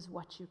versus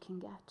what you can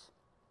get.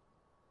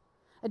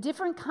 A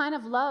different kind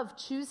of love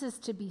chooses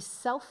to be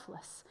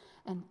selfless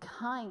and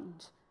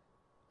kind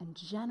and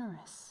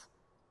generous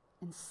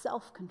and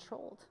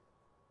self-controlled.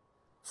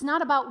 It's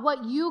not about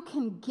what you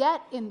can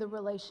get in the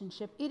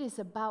relationship. It is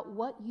about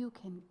what you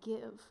can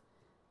give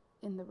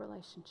in the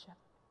relationship.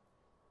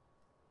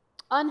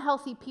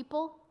 Unhealthy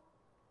people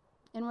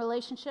in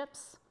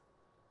relationships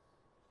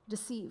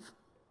deceive.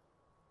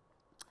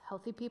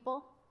 Healthy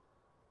people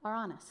are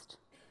honest.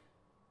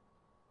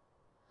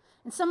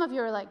 And some of you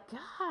are like,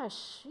 gosh,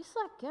 she's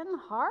like getting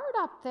hard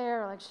up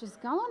there. Like she's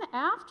going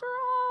after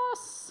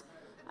us.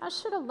 I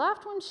should have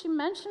left when she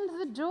mentioned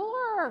the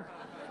door.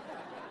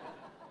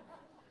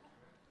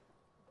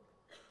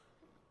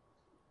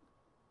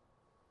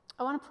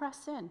 I want to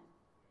press in.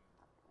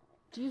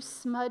 Do you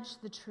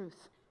smudge the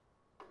truth?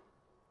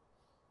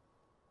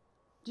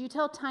 Do you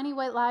tell tiny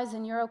white lies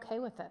and you're okay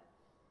with it?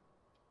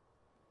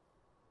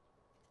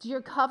 Do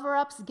your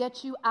cover-ups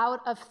get you out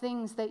of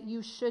things that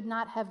you should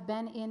not have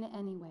been in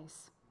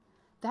anyways?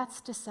 That's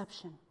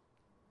deception.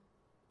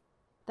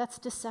 That's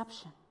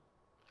deception.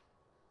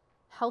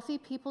 Healthy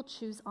people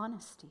choose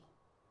honesty.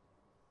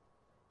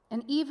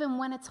 And even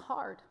when it's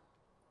hard,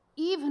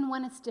 even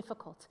when it's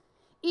difficult,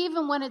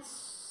 even when it's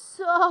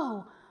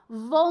so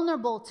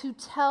vulnerable to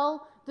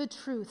tell the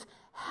truth,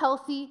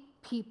 healthy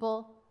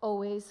people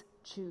always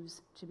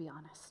choose to be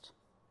honest.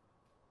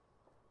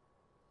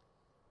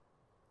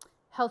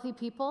 Healthy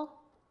people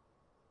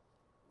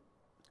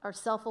are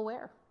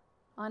self-aware.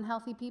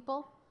 Unhealthy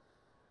people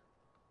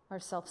are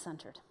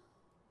self-centered.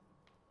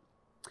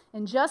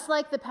 And just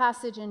like the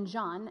passage in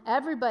John,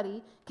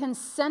 everybody can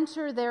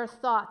center their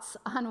thoughts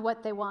on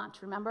what they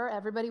want. Remember,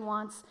 everybody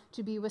wants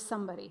to be with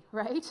somebody,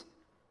 right?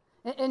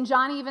 And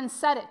John even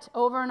said it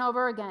over and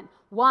over again.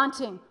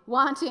 Wanting,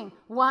 wanting,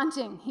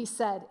 wanting, he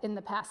said in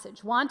the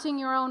passage. Wanting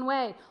your own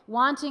way,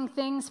 wanting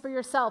things for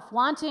yourself,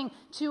 wanting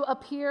to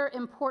appear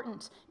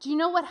important. Do you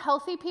know what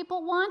healthy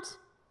people want?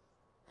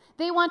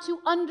 They want to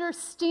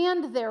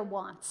understand their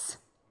wants.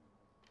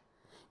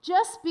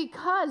 Just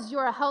because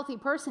you're a healthy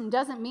person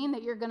doesn't mean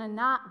that you're going to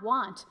not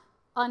want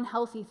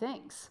unhealthy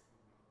things.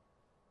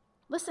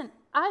 Listen,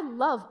 I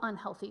love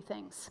unhealthy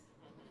things.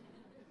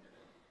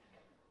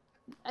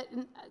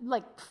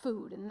 Like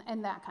food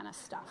and that kind of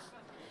stuff.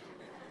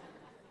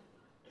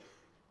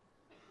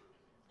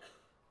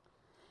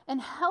 And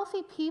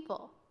healthy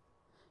people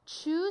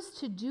choose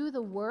to do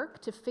the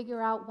work to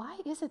figure out, why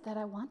is it that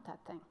I want that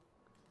thing?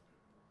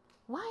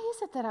 Why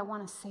is it that I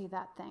want to say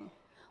that thing?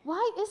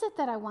 Why is it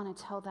that I want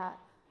to tell that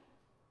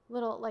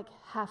little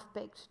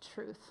half-baked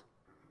truth?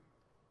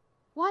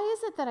 Why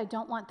is it that I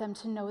don't want them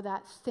to know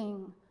that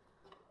thing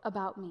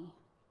about me?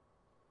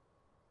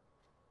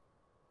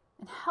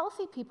 And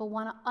healthy people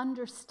want to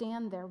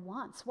understand their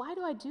wants. Why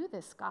do I do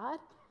this, God?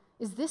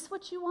 Is this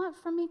what you want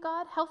from me,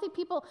 God? Healthy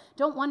people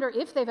don't wonder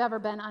if they've ever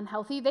been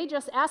unhealthy. They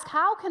just ask,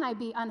 how can I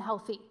be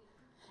unhealthy?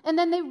 And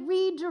then they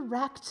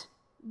redirect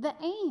the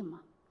aim.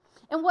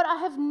 And what I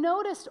have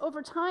noticed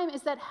over time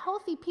is that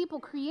healthy people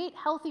create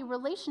healthy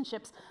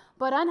relationships,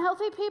 but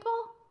unhealthy people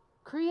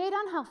create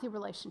unhealthy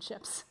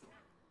relationships.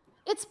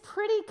 It's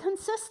pretty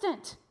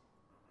consistent.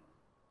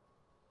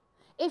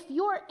 If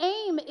your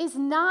aim is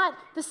not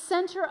the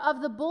center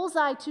of the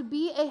bullseye to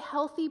be a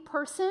healthy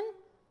person,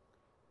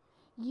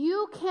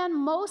 you can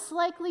most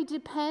likely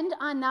depend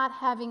on not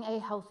having a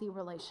healthy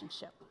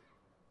relationship.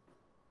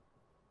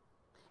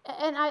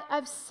 And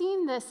I've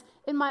seen this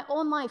in my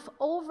own life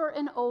over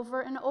and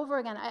over and over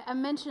again. I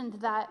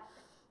mentioned that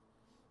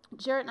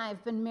Jarrett and I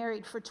have been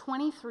married for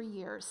 23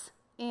 years,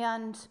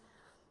 and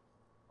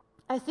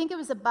I think it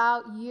was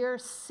about year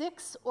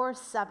 6 or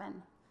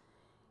 7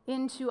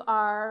 into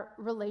our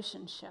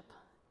relationship.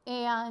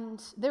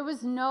 And there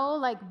was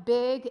no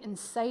big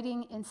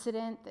inciting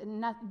incident,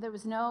 there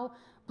was no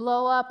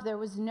blow up, there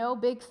was no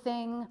big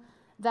thing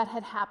that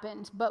had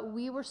happened, but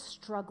we were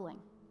struggling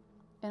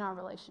in our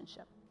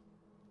relationship.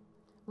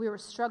 We were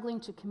struggling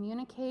to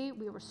communicate,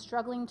 we were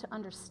struggling to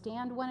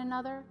understand one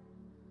another.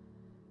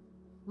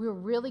 We were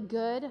really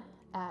good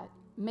at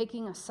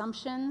making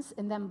assumptions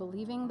and then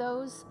believing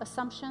those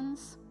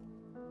assumptions.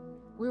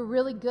 We were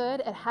really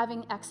good at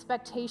having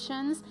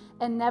expectations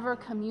and never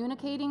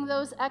communicating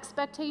those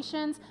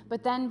expectations,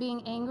 but then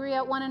being angry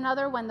at one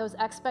another when those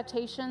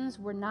expectations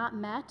were not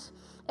met.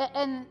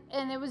 And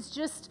it was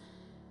just,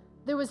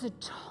 there was a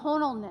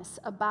tonalness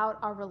about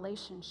our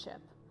relationship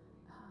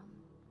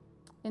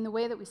in the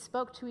way that we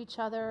spoke to each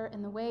other,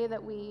 in the way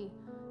that we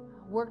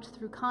worked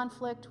through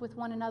conflict with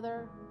one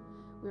another.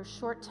 We were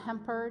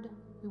short-tempered.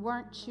 We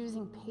weren't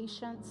choosing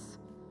patience.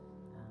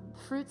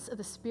 Fruits of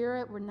the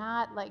Spirit were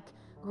not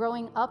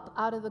growing up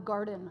out of the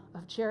garden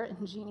of Jarrett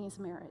and Jeannie's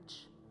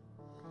marriage.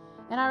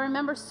 And I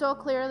remember so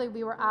clearly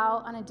we were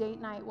out on a date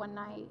night one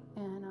night,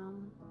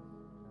 and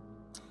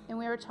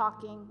we were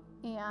talking,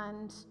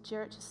 and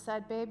Jarrett just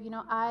said, babe,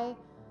 I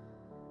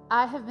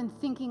have been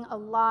thinking a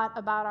lot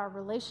about our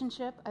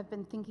relationship. I've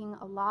been thinking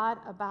a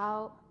lot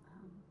about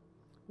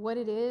what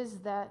it is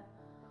that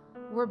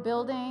we're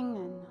building,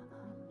 and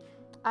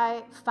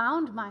I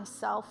found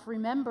myself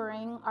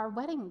remembering our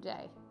wedding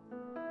day.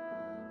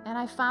 And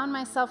I found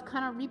myself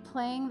kind of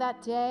replaying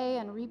that day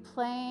and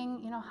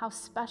replaying, how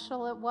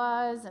special it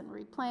was, and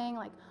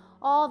replaying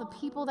all the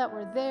people that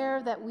were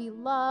there that we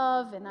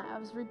love. And I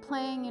was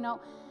replaying,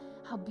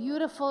 how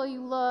beautiful you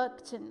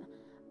looked. And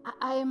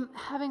I am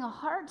having a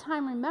hard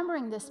time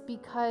remembering this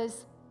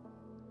because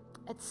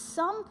at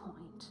some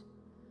point,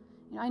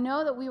 I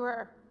know that we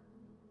were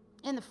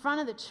in the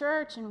front of the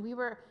church and we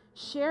were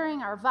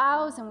sharing our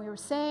vows and we were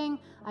saying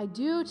I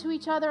do to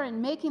each other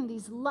and making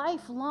these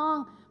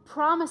lifelong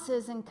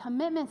promises and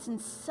commitments,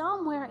 and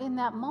somewhere in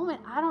that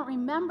moment, I don't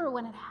remember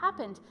when it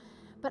happened,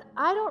 but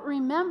I don't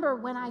remember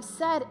when I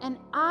said, and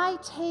I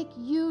take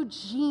you,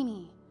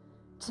 Jeannie,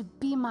 to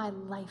be my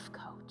life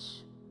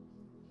coach.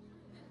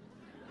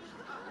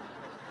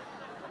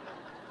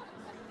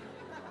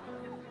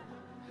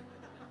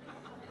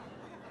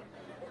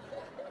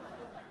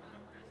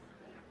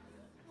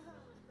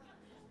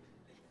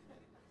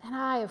 And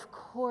I, of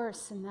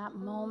course, in that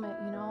moment,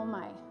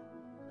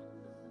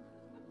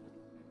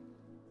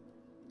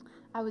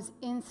 I was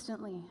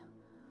instantly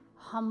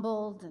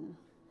humbled and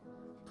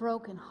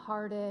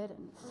brokenhearted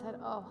and said,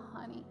 oh,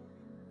 honey,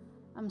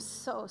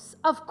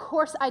 of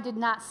course I did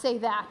not say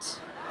that.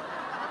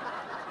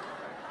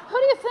 Who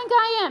do you think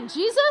I am,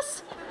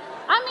 Jesus?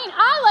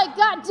 I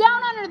got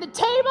down under the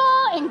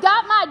table and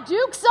got my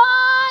dukes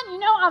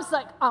on. I was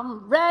like,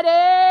 I'm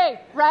ready,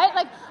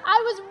 right?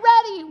 I was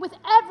ready with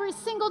every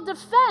single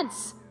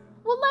defense.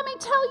 Well, let me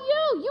tell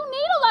you, you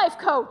need a life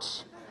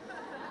coach.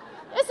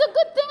 It's a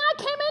good thing I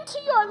came into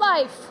your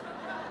life.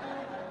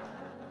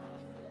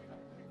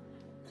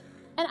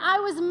 And I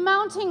was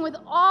mounting with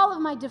all of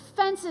my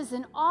defenses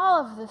and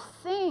all of the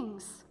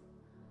things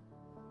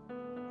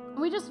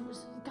We just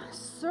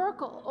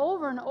circle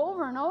over and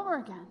over and over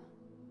again.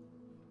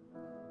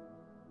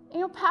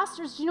 You know,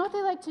 pastors, do you know what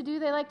they like to do?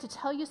 They like to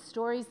tell you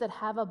stories that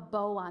have a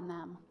bow on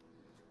them.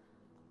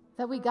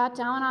 That we got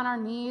down on our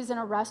knees in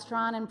a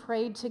restaurant and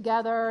prayed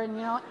together, and,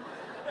 you know,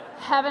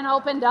 heaven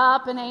opened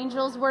up and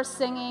angels were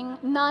singing.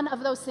 None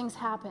of those things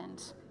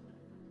happened.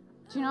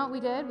 Do you know what we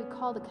did? We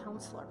called a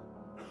counselor.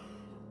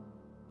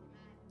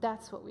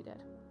 That's what we did.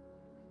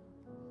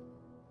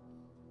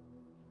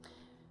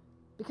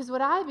 Because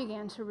what I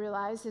began to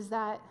realize is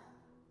that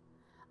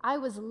I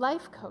was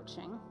life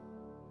coaching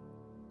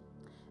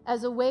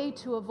as a way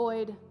to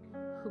avoid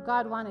who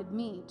God wanted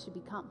me to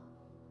become.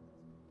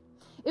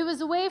 It was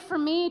a way for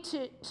me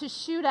to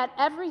shoot at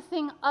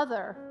everything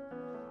other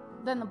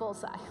than the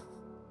bullseye.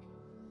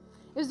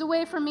 It was a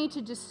way for me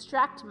to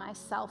distract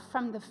myself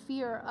from the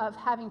fear of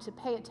having to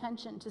pay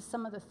attention to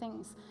some of the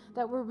things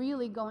that were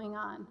really going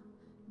on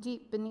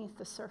deep beneath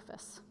the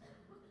surface.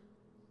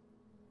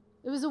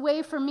 It was a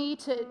way for me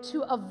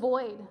to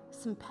avoid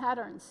some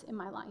patterns in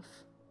my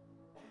life.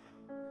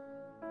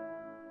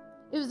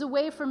 It was a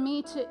way for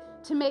me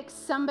to make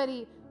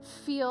somebody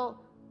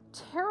feel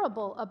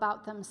terrible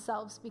about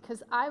themselves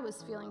because I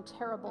was feeling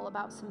terrible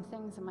about some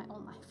things in my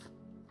own life.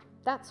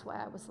 That's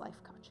why I was life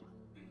coaching.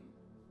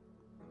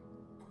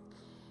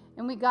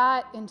 And we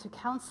got into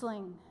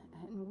counseling,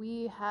 and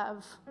we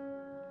have,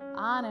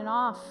 on and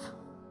off,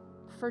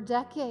 for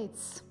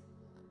decades,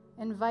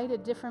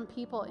 invited different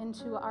people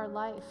into our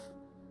life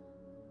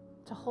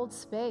to hold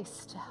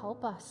space, to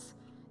help us,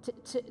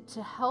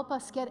 to help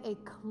us get a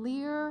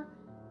clear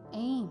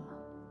aim.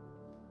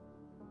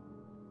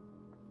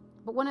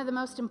 But one of the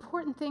most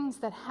important things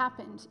that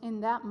happened in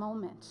that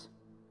moment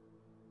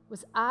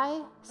was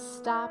I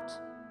stopped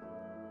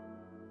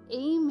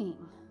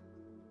aiming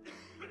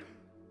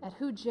at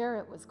who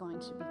Jarrett was going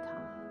to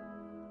become.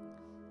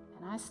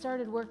 And I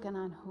started working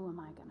on who am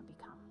I going to become.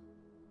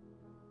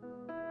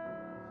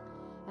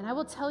 And I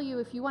will tell you,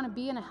 if you want to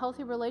be in a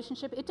healthy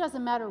relationship, it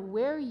doesn't matter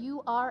where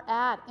you are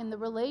at in the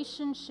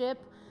relationship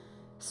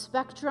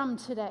spectrum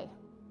today.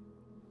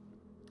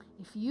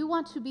 If you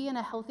want to be in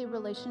a healthy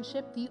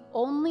relationship, the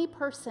only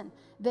person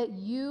that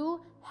you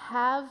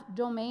have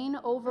domain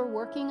over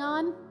working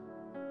on,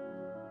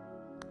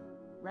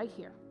 right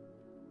here,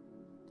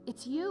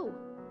 it's you.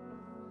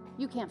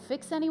 You can't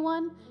fix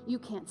anyone. You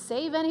can't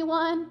save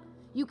anyone.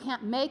 You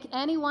can't make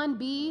anyone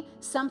be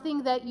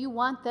something that you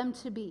want them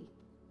to be.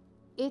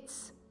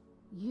 It's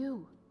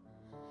you.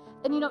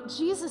 And you know,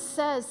 Jesus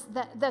says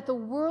that the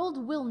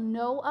world will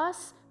know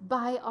us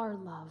by our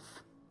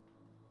love.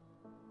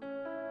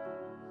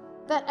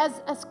 That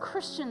as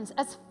Christians,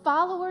 as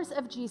followers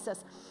of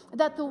Jesus,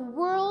 that the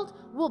world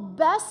will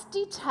best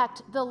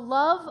detect the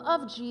love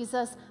of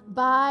Jesus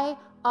by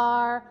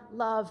our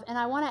love. And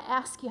I want to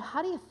ask you,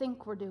 how do you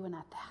think we're doing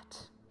at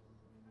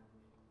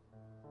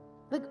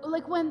that?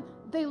 Like when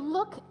they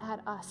look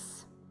at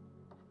us,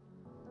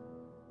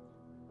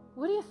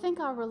 what do you think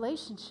our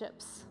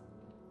relationships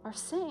are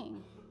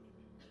saying?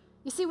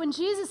 You see, when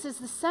Jesus is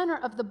the center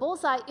of the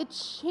bullseye, it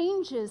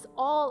changes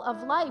all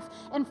of life.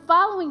 And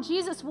following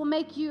Jesus will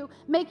make your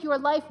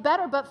life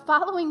better, but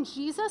following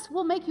Jesus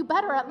will make you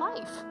better at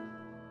life.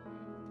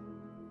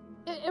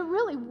 It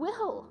really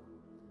will.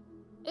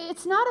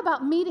 It's not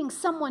about meeting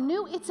someone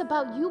new. It's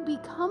about you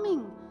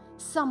becoming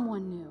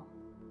someone new.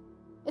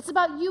 It's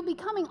about you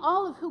becoming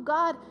all of who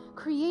God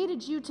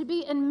created you to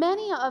be. And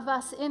many of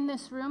us in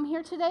this room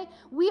here today,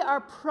 we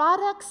are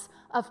products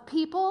of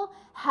people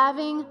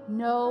having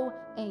no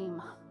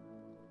aim.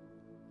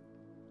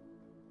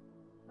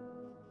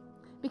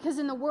 Because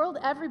in the world,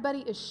 everybody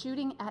is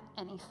shooting at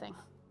anything.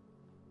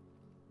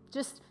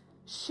 Just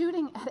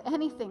shooting at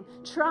anything,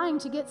 trying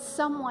to get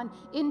someone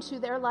into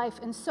their life.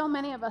 And so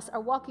many of us are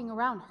walking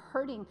around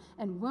hurting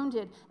and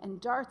wounded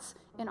and darts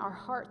in our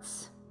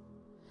hearts.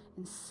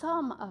 And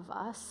some of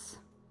us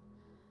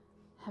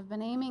have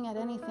been aiming at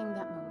anything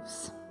that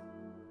moves.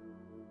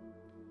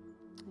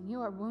 And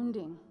you are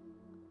wounding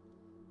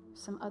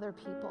some other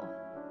people.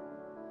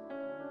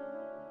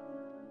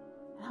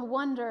 And I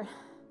wonder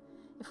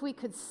if we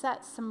could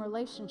set some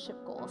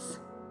relationship goals.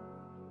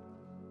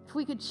 If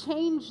we could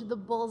change the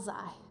bullseye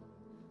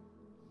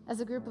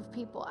as a group of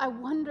people.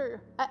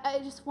 I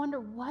just wonder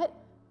what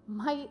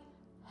might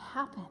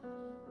happen.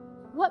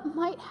 What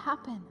might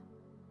happen?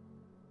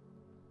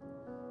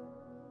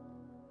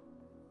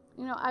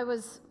 You know, I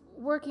was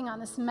working on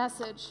this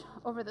message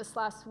over this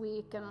last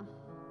week, and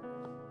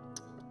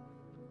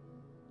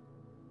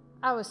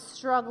I was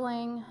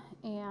struggling,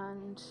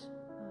 and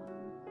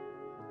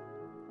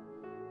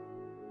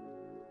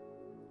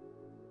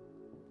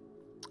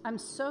I'm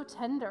so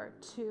tender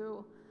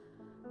to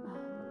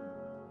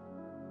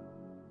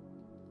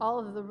all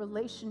of the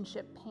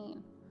relationship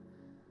pain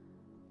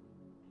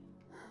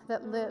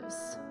that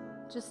lives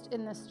just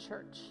in this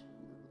church.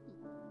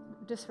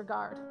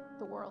 Disregard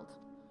the world.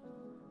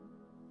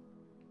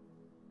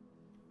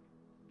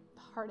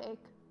 The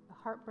heartache, the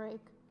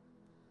heartbreak,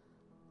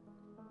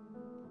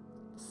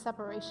 the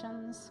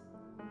separations,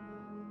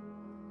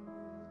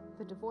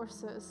 the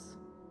divorces,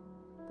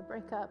 the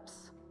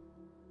breakups,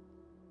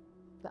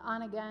 the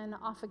on again,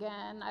 off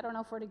again. I don't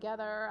know if we're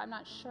together. I'm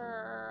not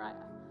sure.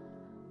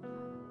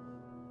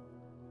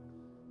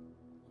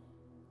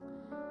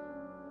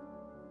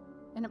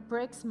 And it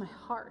breaks my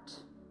heart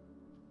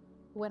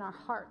when our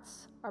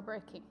hearts are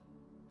breaking.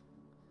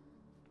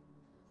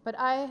 But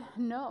I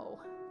know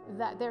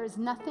that there is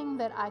nothing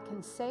that I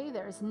can say,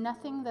 there is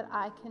nothing that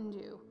I can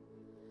do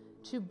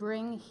to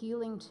bring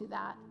healing to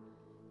that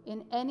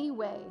in any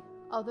way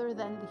other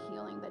than the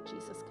healing that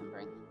Jesus can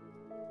bring.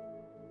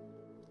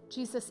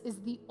 Jesus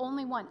is the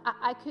only one.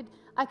 I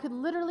could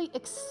literally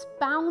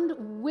expound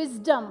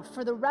wisdom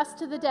for the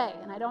rest of the day,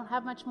 and I don't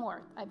have much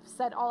more. I've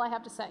said all I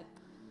have to say.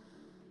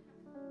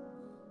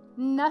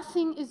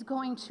 Nothing is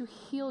going to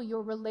heal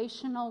your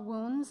relational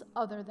wounds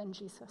other than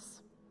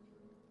Jesus.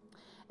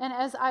 And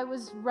as I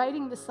was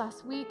writing this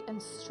last week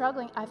and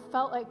struggling, I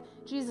felt like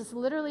Jesus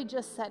literally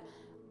just said,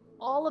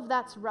 all of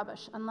that's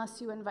rubbish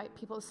unless you invite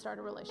people to start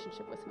a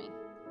relationship with me.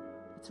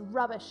 It's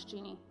rubbish,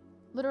 Jeannie.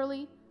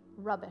 Literally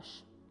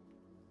rubbish.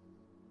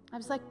 I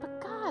was like,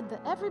 but God,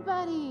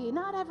 everybody,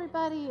 not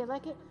everybody,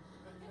 like it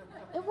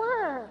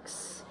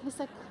works. He's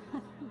like,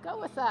 go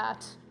with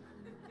that.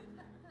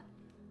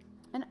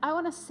 And I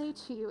want to say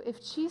to you,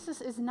 if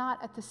Jesus is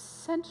not at the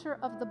center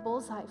of the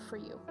bullseye for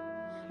you,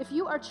 if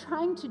you are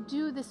trying to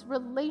do this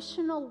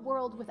relational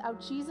world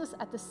without Jesus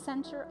at the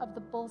center of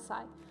the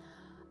bullseye,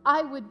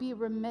 I would be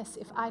remiss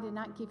if I did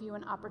not give you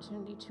an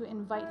opportunity to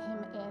invite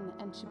him in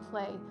and to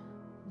play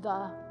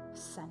the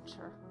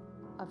center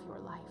of your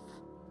life.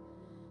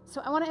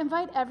 So I want to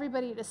invite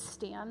everybody to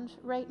stand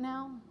right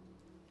now.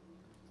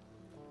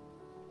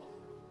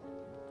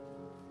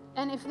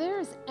 And if there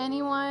is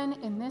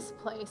anyone in this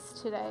place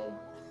today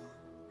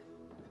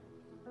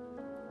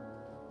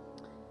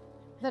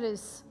that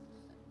is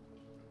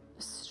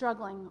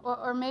struggling,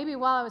 or maybe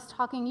while I was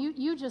talking,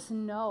 you just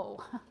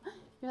know.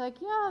 You're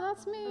like, yeah,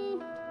 that's me.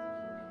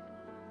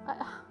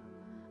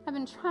 I've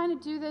been trying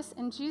to do this,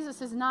 and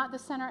Jesus is not the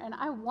center, and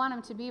I want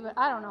him to be, but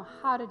I don't know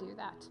how to do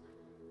that.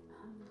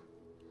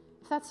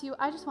 If that's you,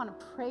 I just want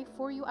to pray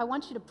for you. I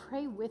want you to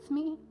pray with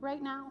me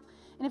right now.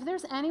 And if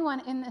there's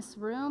anyone in this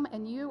room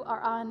and you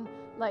are on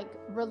like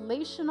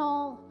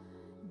relational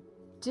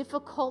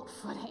difficult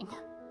footing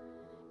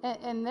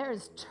and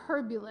there's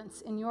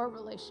turbulence in your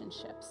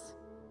relationships,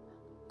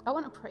 I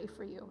want to pray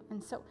for you.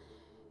 And so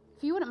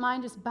if you wouldn't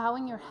mind just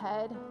bowing your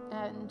head,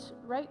 and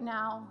right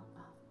now,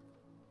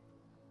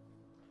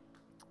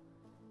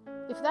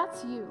 if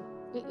that's you,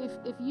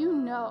 if you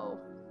know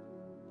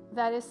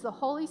that it's the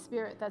Holy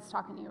Spirit that's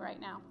talking to you right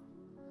now,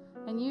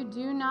 and you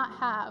do not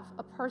have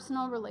a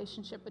personal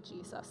relationship with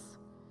Jesus,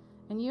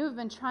 and you have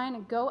been trying to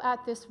go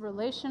at this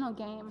relational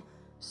game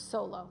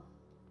solo,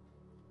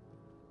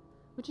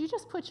 would you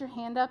just put your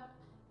hand up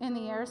in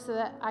the air so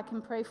that I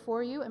can pray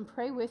for you and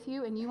pray with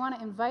you, and you want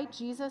to invite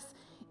Jesus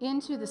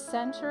into the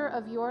center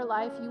of your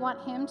life? You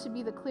want him to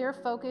be the clear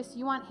focus.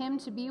 You want him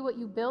to be what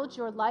you build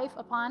your life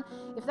upon.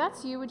 If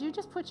that's you, would you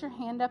just put your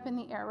hand up in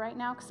the air right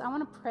now? Because I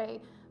want to pray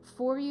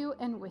for you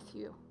and with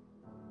you.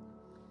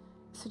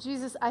 So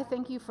Jesus, I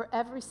thank you for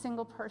every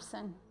single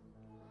person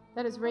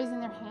that is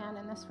raising their hand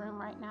in this room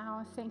right now.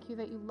 I thank you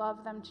that you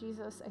love them,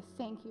 Jesus. I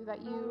thank you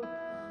that you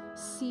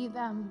see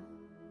them.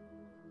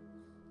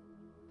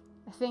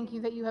 I thank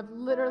you that you have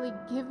literally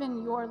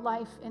given your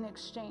life in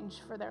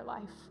exchange for their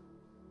life.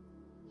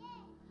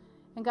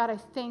 And God, I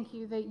thank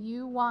you that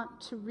you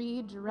want to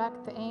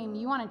redirect the aim.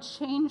 You want to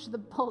change the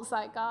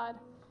bullseye, God.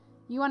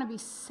 You want to be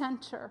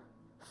center,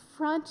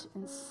 front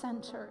and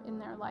center in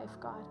their life,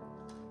 God.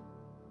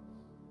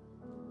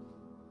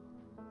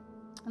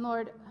 And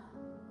Lord,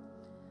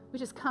 we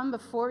just come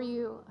before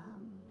you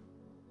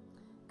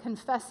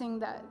confessing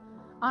that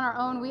on our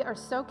own we are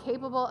so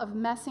capable of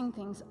messing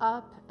things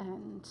up,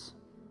 and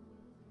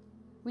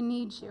we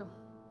need you.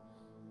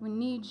 We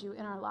need you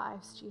in our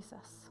lives,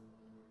 Jesus.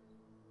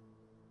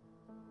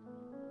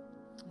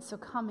 So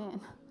come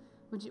in.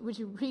 Would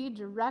you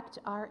redirect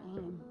our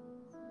aim?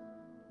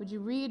 Would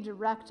you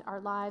redirect our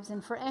lives?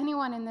 And for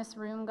anyone in this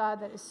room,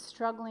 God, that is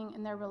struggling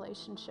in their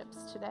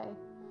relationships today,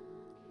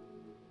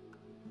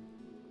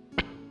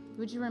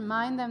 would you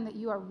remind them that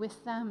you are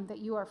with them, that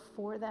you are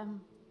for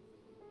them,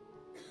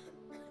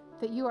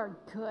 that you are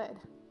good,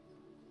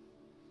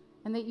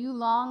 and that you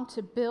long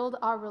to build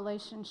our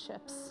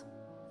relationships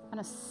on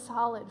a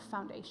solid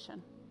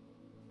foundation,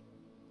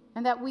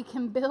 and that we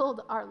can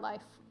build our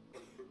life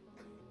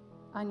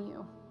on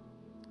you.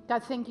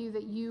 God, thank you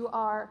that you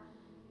are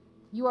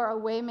a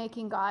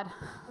way-making God,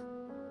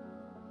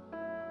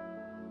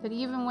 that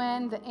even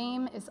when the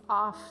aim is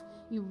off,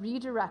 you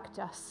redirect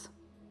us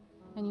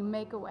and you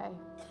make a way.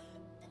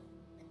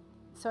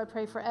 So I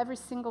pray for every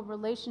single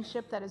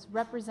relationship that is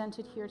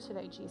represented here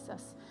today,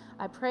 Jesus.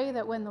 I pray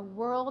that when the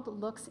world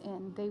looks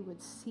in, they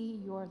would see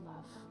your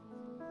love.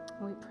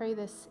 And we pray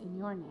this in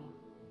your name.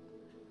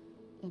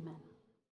 Amen.